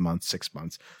 5 months, 6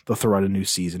 months. They'll throw out a new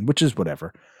season, which is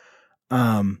whatever.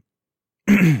 Again,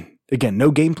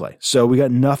 no gameplay. So we got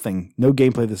no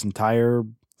gameplay this entire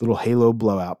little Halo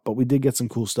blowout, but we did get some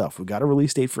cool stuff. We got a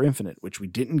release date for Infinite, which we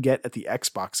didn't get at the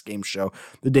Xbox game show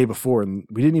the day before, and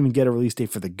we didn't even get a release date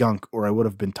for the Gunk, or I would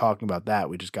have been talking about that.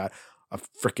 We just got a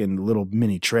freaking little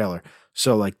mini trailer.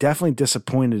 So like definitely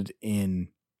disappointed in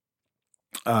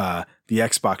the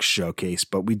Xbox showcase,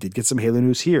 but we did get some Halo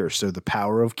news here. So the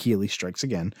power of Keeley strikes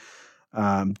again.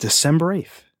 December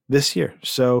 8th this year.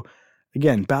 So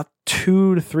again, about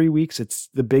 2 to 3 weeks. It's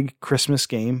the big Christmas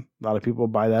game. A lot of people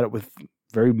buy that with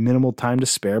very minimal time to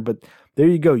spare, but there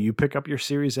you go. You pick up your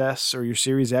Series S or your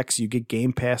Series X, you get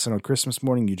Game Pass, and on Christmas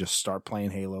morning, you just start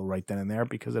playing Halo right then and there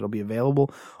because it'll be available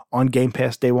on Game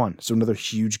Pass day one. So another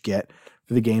huge get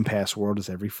for the Game Pass world is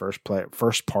every first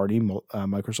party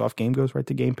Microsoft game goes right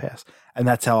to Game Pass, and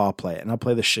that's how I'll play it, and I'll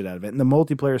play the shit out of it. And the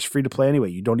multiplayer is free to play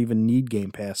anyway. You don't even need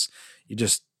Game Pass.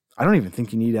 I don't even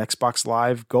think you need Xbox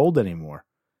Live Gold anymore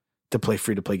to play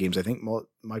free to play games. I think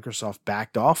Microsoft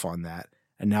backed off on that.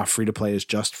 And now free to play is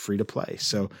just free to play.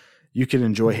 So you can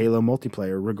enjoy Halo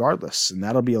multiplayer regardless. And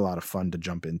that'll be a lot of fun to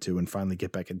jump into and finally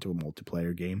get back into a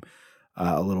multiplayer game.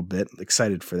 a little bit.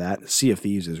 Excited for that. Sea of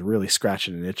Thieves is really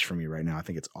scratching an itch for me right now. I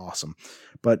think it's awesome.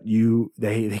 But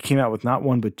they came out with not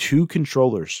one but 2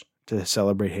 controllers to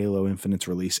celebrate Halo Infinite's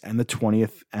release and the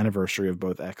 20th anniversary of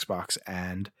both Xbox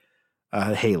and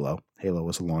Halo. Halo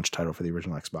was a launch title for the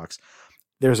original Xbox.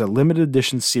 There's a limited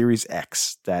edition Series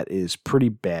X that is pretty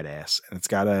badass, and it's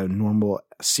got a normal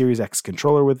Series X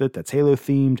controller with it that's Halo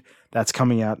themed. That's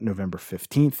coming out November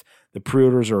 15th. The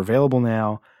pre-orders are available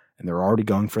now, and they're already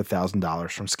going for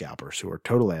 $1,000 from scalpers who are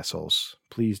total assholes.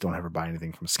 Please don't ever buy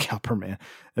anything from a scalper, man.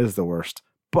 It is the worst.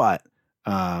 But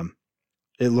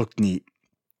it looked neat.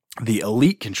 The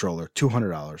Elite controller,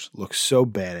 $200, looks so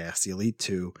badass. The Elite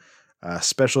 2,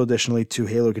 special edition Elite 2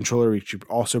 Halo controller, which you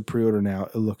also pre-order now.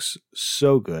 It looks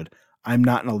so good. I'm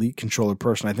not an Elite controller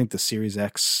person. I think the Series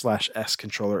X/S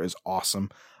controller is awesome.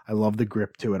 I love the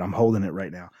grip to it. I'm holding it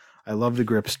right now. I love the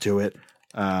grips to it.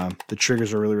 The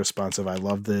triggers are really responsive. I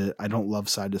don't love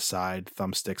side-to-side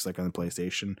thumbsticks like on the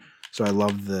PlayStation, so I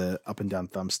love the up and down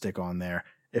thumbstick on there.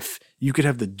 If you could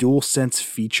have the DualSense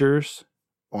features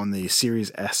on the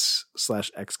Series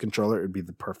S/X controller, it would be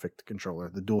the perfect controller.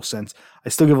 The DualSense, I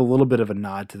still give a little bit of a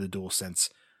nod to the DualSense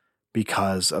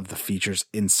because of the features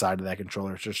inside of that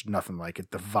controller. It's just nothing like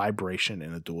it. The vibration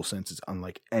in a DualSense is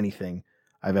unlike anything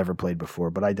I've ever played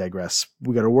before, but I digress.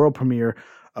 We got a world premiere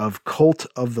of Cult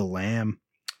of the Lamb.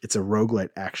 It's a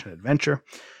roguelite action adventure.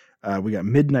 We got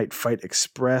Midnight Fight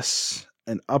Express,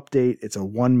 an update. It's a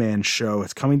one-man show.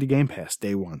 It's coming to Game Pass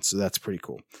day 1, so that's pretty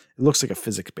cool. It looks like a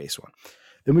physics-based one.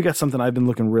 Then we got something I've been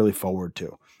looking really forward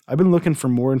to. I've been looking for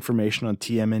more information on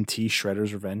TMNT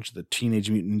Shredder's Revenge, the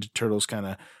Teenage Mutant Ninja Turtles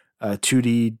kind of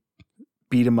 2D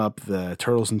beat 'em up, the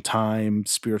Turtles in Time,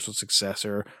 spiritual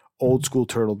successor, old school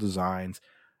turtle designs.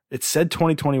 It said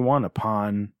 2021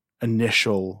 upon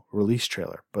initial release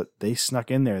trailer, but they snuck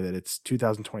in there that it's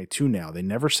 2022 now. They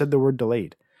never said the word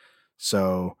delayed.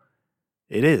 So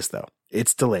it is, though.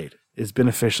 It's delayed. It's been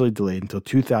officially delayed until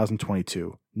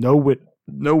 2022. No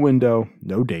window,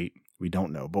 no date. We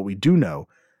don't know, but we do know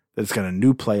that it's got a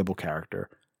new playable character.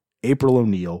 April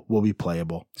O'Neil will be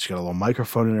playable. She's got a little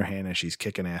microphone in her hand and she's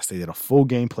kicking ass. They did a full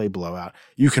gameplay blowout.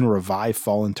 You can revive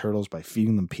fallen turtles by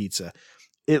feeding them pizza.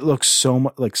 It looks so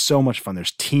much fun.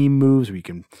 There's team moves where you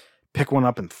can pick one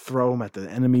up and throw them at the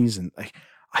enemies, and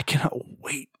I cannot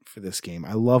wait for this game.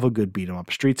 I love a good beat 'em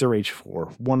up. Streets of Rage 4,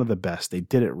 one of the best. They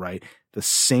did it right. The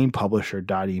same publisher,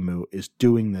 Dotemu, is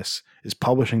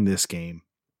publishing this game.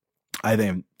 I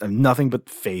think I have nothing but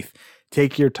faith.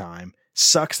 Take your time.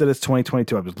 Sucks that it's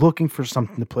 2022. I was looking for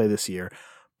something to play this year,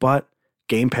 but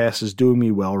Game Pass is doing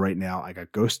me well right now. I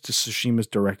got Ghost of Tsushima's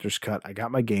Director's Cut. I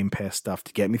got my Game Pass stuff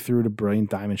to get me through to Brilliant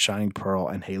Diamond, Shining Pearl,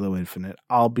 and Halo Infinite.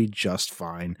 I'll be just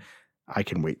fine. I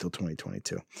can wait till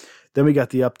 2022. Then we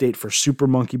got the update for Super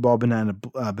Monkey Ball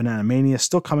Banana Mania,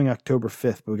 still coming October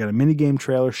 5th, but we got a minigame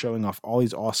trailer showing off all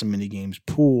these awesome minigames,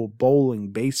 pool,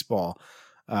 bowling, baseball,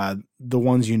 the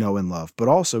ones you know and love. But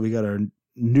also we got our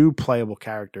new playable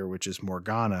character, which is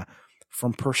Morgana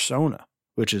from Persona,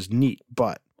 which is neat,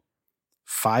 but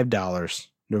 $5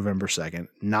 November 2nd,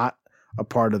 not a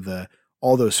part of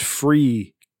all those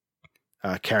free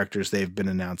characters they've been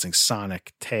announcing,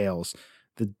 Sonic, Tails,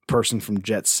 the person from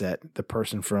Jet Set, the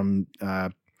person from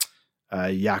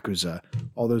Yakuza.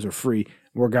 All those are free.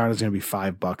 Morgana's going to be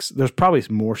 $5. There's probably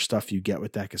more stuff you get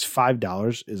with that because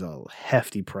 $5 is a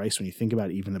hefty price when you think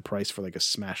about even the price for like a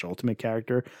Smash Ultimate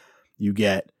character. You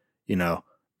get,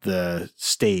 the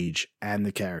stage and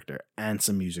the character and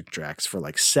some music tracks for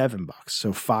like $7.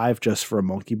 So $5 just for a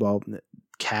Monkey Ball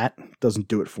cat doesn't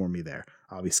do it for me there.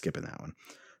 I'll be skipping that one.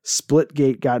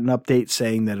 Splitgate got an update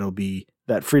saying that it'll be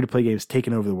that free-to-play game is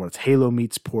taking over the world. It's Halo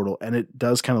meets Portal, and it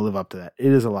does kind of live up to that.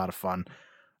 It is a lot of fun,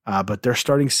 but they're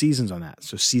starting seasons on that.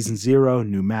 So Season 0,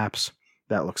 new maps,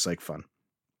 that looks like fun.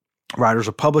 Riders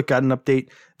Republic got an update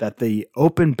that the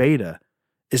open beta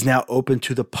is now open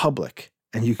to the public,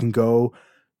 and you can go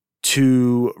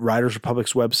to Riders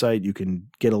Republic's website. You can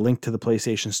get a link to the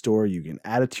PlayStation Store. You can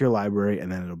add it to your library,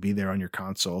 and then it'll be there on your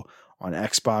console, on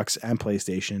Xbox and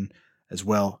PlayStation as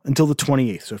well until the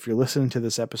 28th. So if you're listening to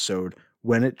this episode,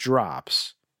 when it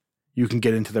drops, you can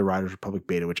get into the Riders Republic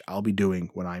beta, which I'll be doing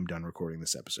when I'm done recording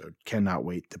this episode. Cannot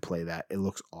wait to play that. It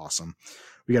looks awesome.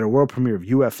 We got a world premiere of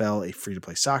UFL, a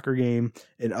free-to-play soccer game,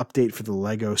 an update for the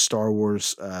Lego Star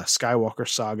Wars Skywalker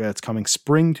Saga. It's coming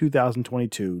spring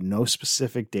 2022. No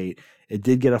specific date. It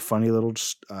did get a funny little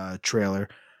trailer.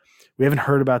 We haven't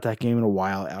heard about that game in a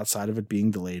while outside of it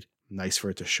being delayed. Nice for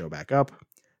it to show back up.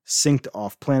 Synced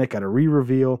Off Planet got a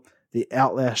re-reveal. The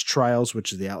Outlast Trials,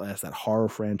 which is the Outlast, that horror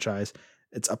franchise.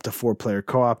 It's up to 4-player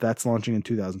co-op. That's launching in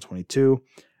 2022.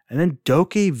 And then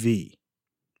DokeV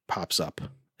pops up.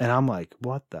 And I'm like,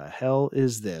 what the hell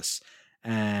is this?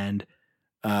 And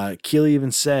Keely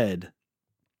even said,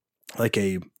 like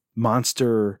a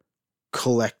monster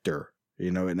collector,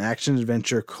 an action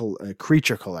adventure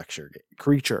creature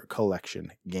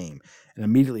collection game. And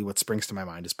immediately what springs to my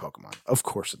mind is Pokemon. Of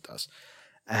course it does.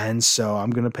 And so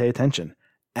I'm going to pay attention.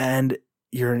 And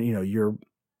you're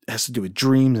it has to do with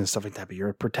dreams and stuff like that, but you're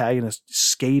a protagonist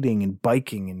skating and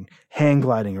biking and hang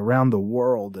gliding around the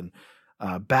world and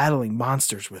battling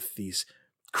monsters with these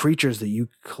creatures that you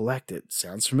collect. It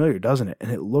sounds familiar, doesn't it?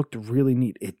 And it looked really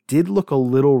neat. It did look a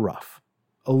little rough.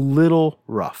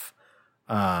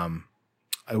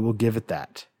 I will give it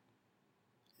that.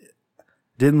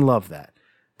 Didn't love that.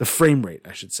 The frame rate,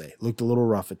 I should say, looked a little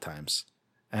rough at times.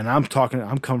 And I'm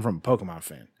coming from a Pokemon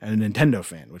fan and a Nintendo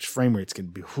fan, which frame rates can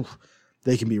be,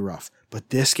 they can be rough. But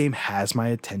this game has my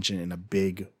attention in a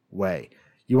big way.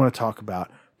 You want to talk about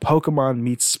Pokemon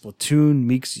meets Splatoon,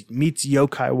 meets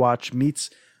Yokai Watch, meets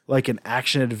like an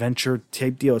action adventure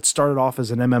type deal. It started off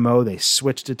as an MMO. They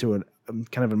switched it to a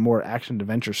kind of a more action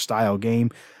adventure style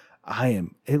game.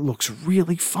 It looks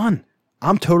really fun.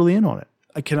 I'm totally in on it.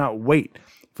 I cannot wait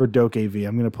for DokeV.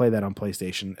 I'm going to play that on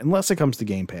PlayStation unless it comes to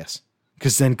Game Pass,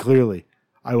 because then clearly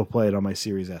I will play it on my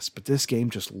Series S. But this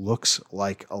game just looks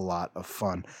like a lot of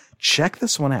fun. Check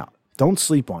this one out. Don't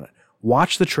sleep on it.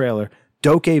 Watch the trailer.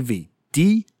 DokeV.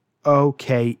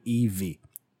 DOKEV.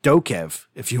 Dokev.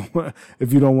 If you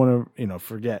don't want to,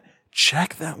 forget,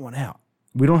 check that one out.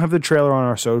 We don't have the trailer on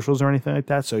our socials or anything like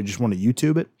that, so you just want to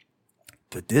YouTube it.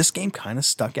 But this game kind of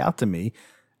stuck out to me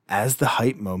as the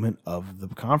hype moment of the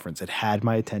conference. It had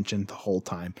my attention the whole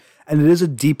time. And it is a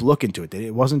deep look into it.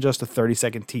 It wasn't just a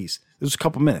 30-second tease. It was a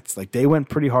couple minutes. Like, they went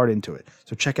pretty hard into it.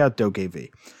 So check out DokeV.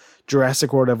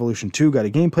 Jurassic World Evolution 2 got a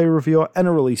gameplay reveal and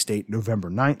a release date November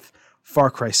 9th.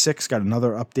 Far Cry 6 got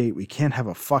another update. We can't have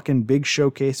a fucking big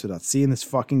showcase without seeing this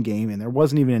fucking game. And there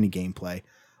wasn't even any gameplay.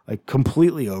 Like,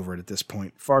 completely over it at this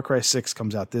point. Far Cry 6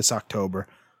 comes out this October.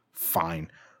 Fine.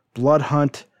 Blood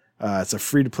Hunt. It's a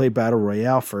free-to-play battle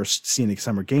royale. First Scenic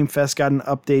Summer Game Fest got an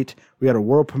update. We had a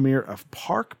world premiere of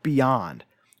Park Beyond,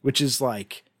 which is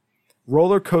like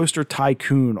Roller Coaster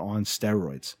Tycoon on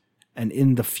steroids and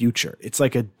in the future. It's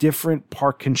like a different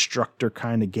park constructor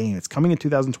kind of game. It's coming in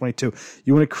 2022.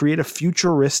 You want to create a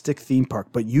futuristic theme park,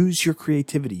 but use your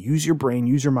creativity, use your brain,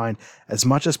 use your mind as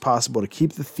much as possible to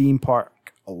keep the theme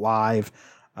park alive.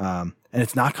 And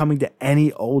it's not coming to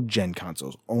any old gen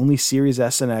consoles. Only Series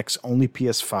S and X, only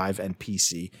PS5 and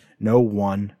PC. No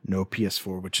One, no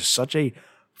PS4, which is such a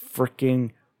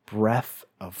freaking breath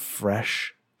of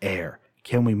fresh air.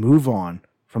 Can we move on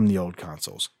from the old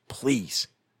consoles? Please.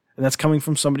 And that's coming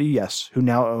from somebody, yes, who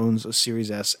now owns a Series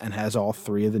S and has all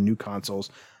three of the new consoles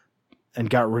and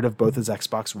got rid of both his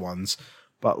Xbox Ones.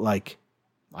 But like,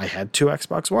 I had two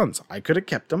Xbox Ones. I could have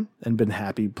kept them and been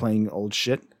happy playing old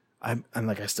shit. I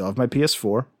still have my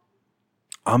PS4.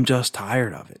 I'm just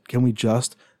tired of it. Can we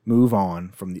just move on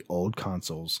from the old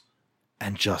consoles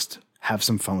and just have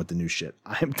some fun with the new shit?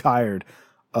 I am tired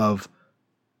of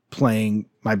playing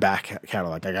my back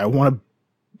catalog. Like, I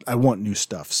want new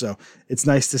stuff. So it's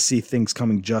nice to see things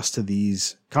coming just to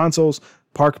these consoles.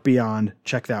 Park Beyond,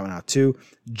 check that one out too.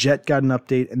 Jet got an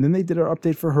update, and then they did an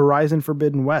update for Horizon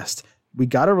Forbidden West. We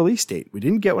got a release date. We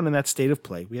didn't get one in that state of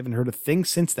play. We haven't heard a thing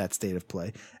since that state of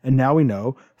play. And now we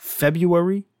know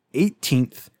February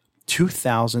 18th,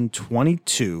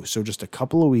 2022. So just a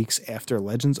couple of weeks after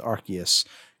Legends Arceus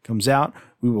comes out,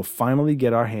 we will finally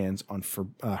get our hands on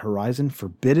Horizon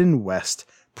Forbidden West.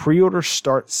 Pre-orders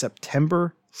start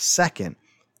September 2nd.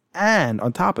 And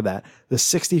on top of that, the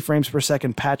 60 frames per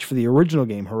second patch for the original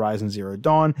game, Horizon Zero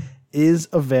Dawn, is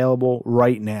available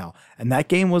right now. And that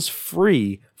game was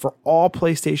free for all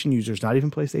PlayStation users, not even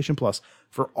PlayStation Plus,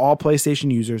 for all PlayStation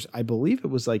users. I believe it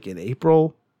was like in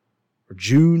April or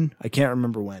June. I can't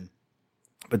remember when.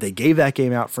 But they gave that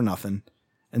game out for nothing.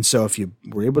 And so if you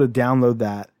were able to download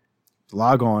that,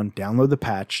 log on, download the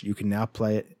patch, you can now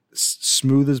play it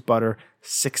smooth as butter,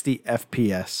 60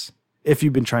 FPS. If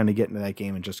you've been trying to get into that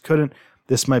game and just couldn't,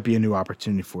 this might be a new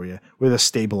opportunity for you with a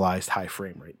stabilized high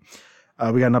frame rate.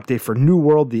 We got an update for New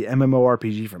World, the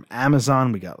MMORPG from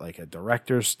Amazon. We got like a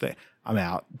director's thing. I'm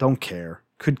out. Don't care.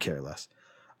 Could care less.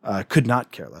 Could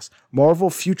not care less.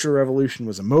 Marvel Future Revolution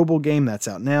was a mobile game. That's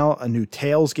out now. A new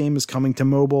Tales game is coming to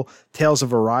mobile. Tales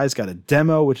of Arise got a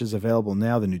demo, which is available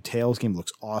now. The new Tales game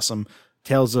looks awesome.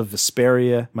 Tales of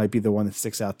Vesperia might be the one that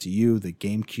sticks out to you. The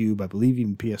GameCube, I believe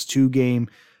even PS2 game.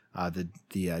 The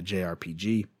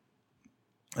JRPG.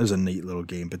 It was a neat little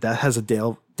game, but that has a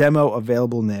demo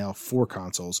available now for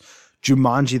consoles.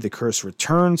 Jumanji: The Curse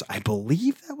Returns. I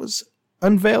believe that was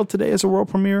unveiled today as a world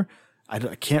premiere.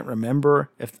 I can't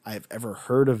remember if I've ever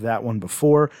heard of that one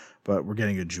before, but we're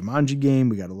getting a Jumanji game.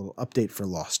 We got a little update for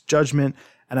Lost Judgment.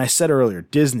 And I said earlier,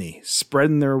 Disney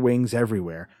spreading their wings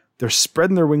everywhere. They're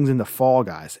spreading their wings into Fall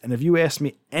Guys. And if you ask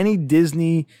me any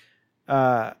Disney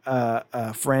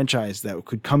franchise that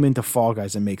could come into Fall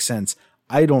Guys and make sense,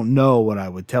 I don't know what I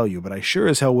would tell you, but I sure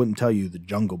as hell wouldn't tell you the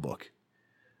Jungle Book.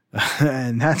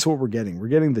 And that's what we're getting. We're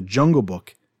getting the Jungle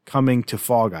Book coming to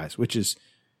Fall Guys, which is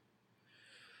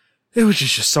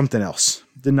just something else.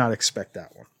 Did not expect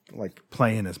that one. Like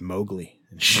playing as Mowgli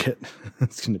and shit.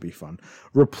 It's going to be fun.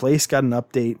 Replace got an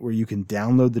update where you can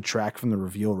download the track from the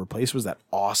reveal. Replace was that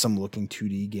awesome looking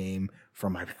 2D game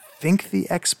from, I think, the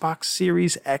Xbox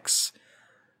Series X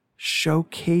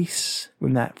showcase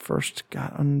when that first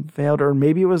got unveiled, or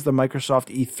maybe it was the Microsoft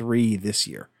E3 this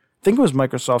year. I think it was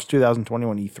Microsoft's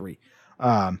 2021 E3.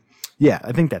 Yeah,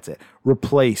 I think that's it.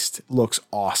 Replaced looks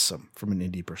awesome from an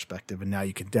indie perspective, and now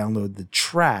you can download the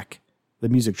track, the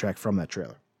music track from that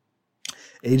trailer.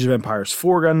 Age of Empires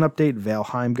 4 got an update.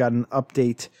 Valheim got an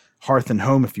update. Hearth and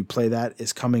Home, if you play that,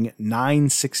 is coming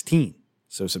 9/16.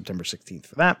 So September 16th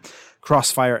for that.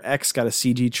 Crossfire X got a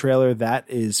CG trailer. That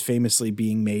is famously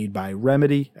being made by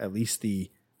Remedy. At least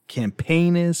the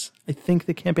campaign is. I think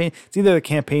the campaign. It's either the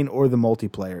campaign or the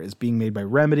multiplayer is being made by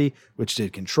Remedy, which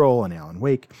did Control and Alan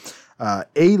Wake.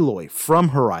 Aloy from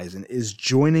Horizon is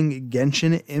joining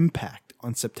Genshin Impact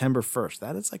on September 1st.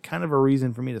 That is like kind of a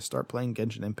reason for me to start playing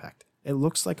Genshin Impact. It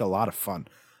looks like a lot of fun.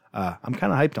 I'm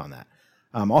kind of hyped on that.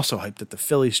 I'm also hyped that the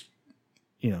Phillies,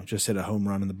 just hit a home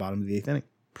run in the bottom of the 8th inning.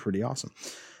 Pretty awesome.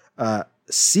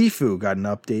 Sifu got an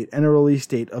update and a release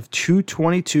date of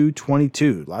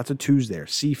 2/22/22. Lots of twos there.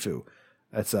 Sifu.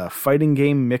 That's a fighting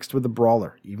game mixed with a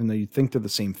brawler, even though you'd think they're the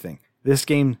same thing. This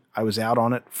game, I was out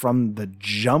on it from the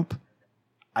jump.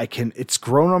 It's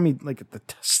grown on me like the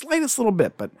slightest little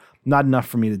bit, but not enough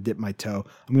for me to dip my toe.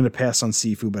 I'm going to pass on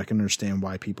Sifu, but I can understand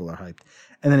why people are hyped.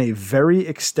 And then a very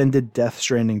extended Death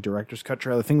Stranding director's cut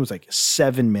trailer. The thing was like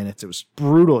 7 minutes. It was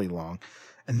brutally long.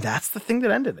 And that's the thing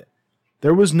that ended it.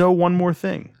 There was no one more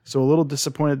thing. So a little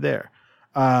disappointed there.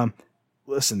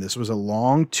 Listen, this was a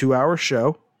long 2-hour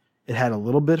show. It had a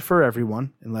little bit for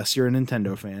everyone, unless you're a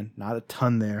Nintendo fan. Not a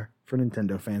ton there for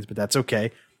Nintendo fans, but that's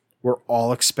okay. We're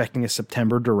all expecting a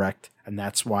September Direct, and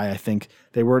that's why I think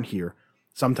they weren't here.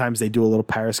 Sometimes they do a little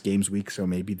Paris Games Week, so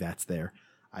maybe that's there.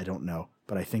 I don't know.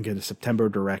 But I think a September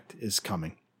Direct is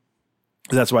coming.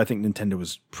 That's why I think Nintendo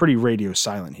was pretty radio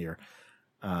silent here.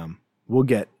 We'll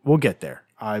get there.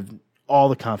 I've all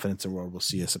the confidence in the world we'll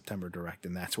see a September Direct,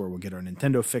 and that's where we'll get our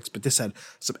Nintendo fix. But this had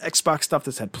some Xbox stuff.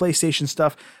 This had PlayStation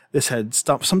stuff. This had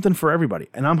something for everybody,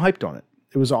 and I'm hyped on it.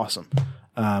 It was awesome.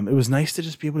 It was nice to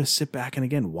just be able to sit back and,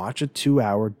 again, watch a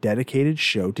 2-hour dedicated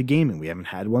show to gaming. We haven't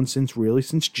had one since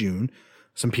June.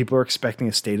 Some people are expecting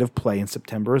a State of Play in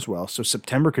September as well. So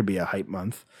September could be a hype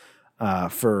month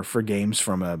for games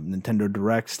from a Nintendo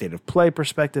Direct, State of Play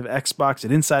perspective. Xbox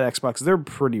and Inside Xbox, they're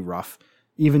pretty rough.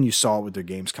 Even you saw it with their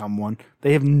Gamescom one.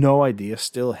 They have no idea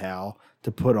still how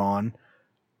to put on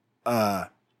a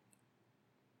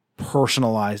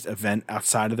personalized event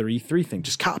outside of their E3 thing.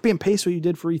 Just copy and paste what you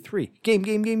did for E3.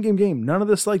 Game. None of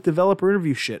this like developer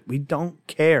interview shit. We don't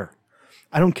care.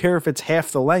 I don't care if it's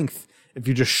half the length if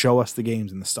you just show us the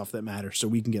games and the stuff that matters so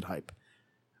we can get hype.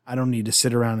 I don't need to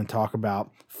sit around and talk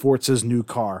about Forza's new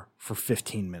car for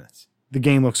 15 minutes. The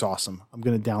game looks awesome. I'm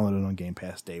going to download it on Game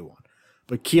Pass day one.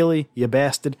 But Keighley, you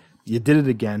bastard, you did it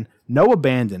again. No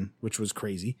Abandon, which was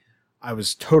crazy. I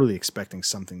was totally expecting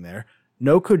something there.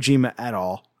 No Kojima at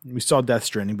all. We saw Death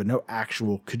Stranding, but no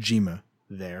actual Kojima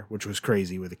there, which was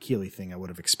crazy. With a Keighley thing, I would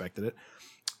have expected it.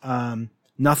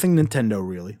 Nothing Nintendo,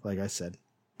 really, like I said.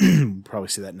 We'll probably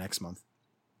see that next month.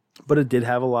 But it did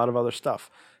have a lot of other stuff.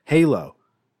 Halo,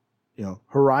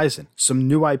 Horizon, some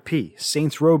new IP,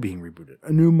 Saints Row being rebooted,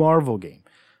 a new Marvel game,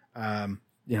 some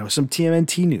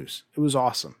TMNT news. It was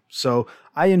awesome. So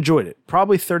I enjoyed it.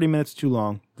 Probably 30 minutes too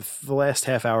long. The last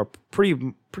half hour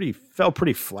fell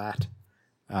pretty flat.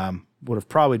 Would have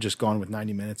probably just gone with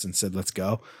 90 minutes and said, let's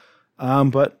go.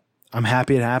 But I'm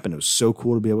happy it happened. It was so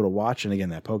cool to be able to watch. And again,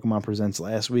 that Pokemon Presents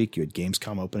last week. You had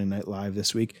Gamescom opening night live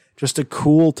this week. Just a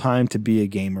cool time to be a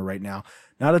gamer right now.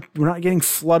 We're not getting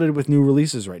flooded with new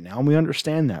releases right now, and we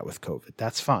understand that with COVID.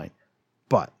 That's fine.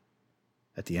 But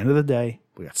at the end of the day,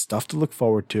 we got stuff to look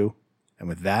forward to. And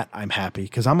with that, I'm happy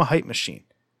because I'm a hype machine.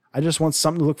 I just want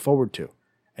something to look forward to.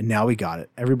 And now we got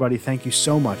it. Everybody, thank you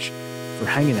so much for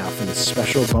hanging out for this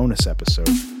special bonus episode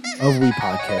of We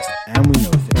Podcast and We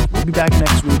Know Things. We'll be back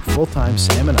next week, full-time,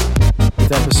 Sam and I,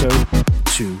 with episode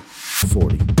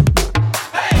 240.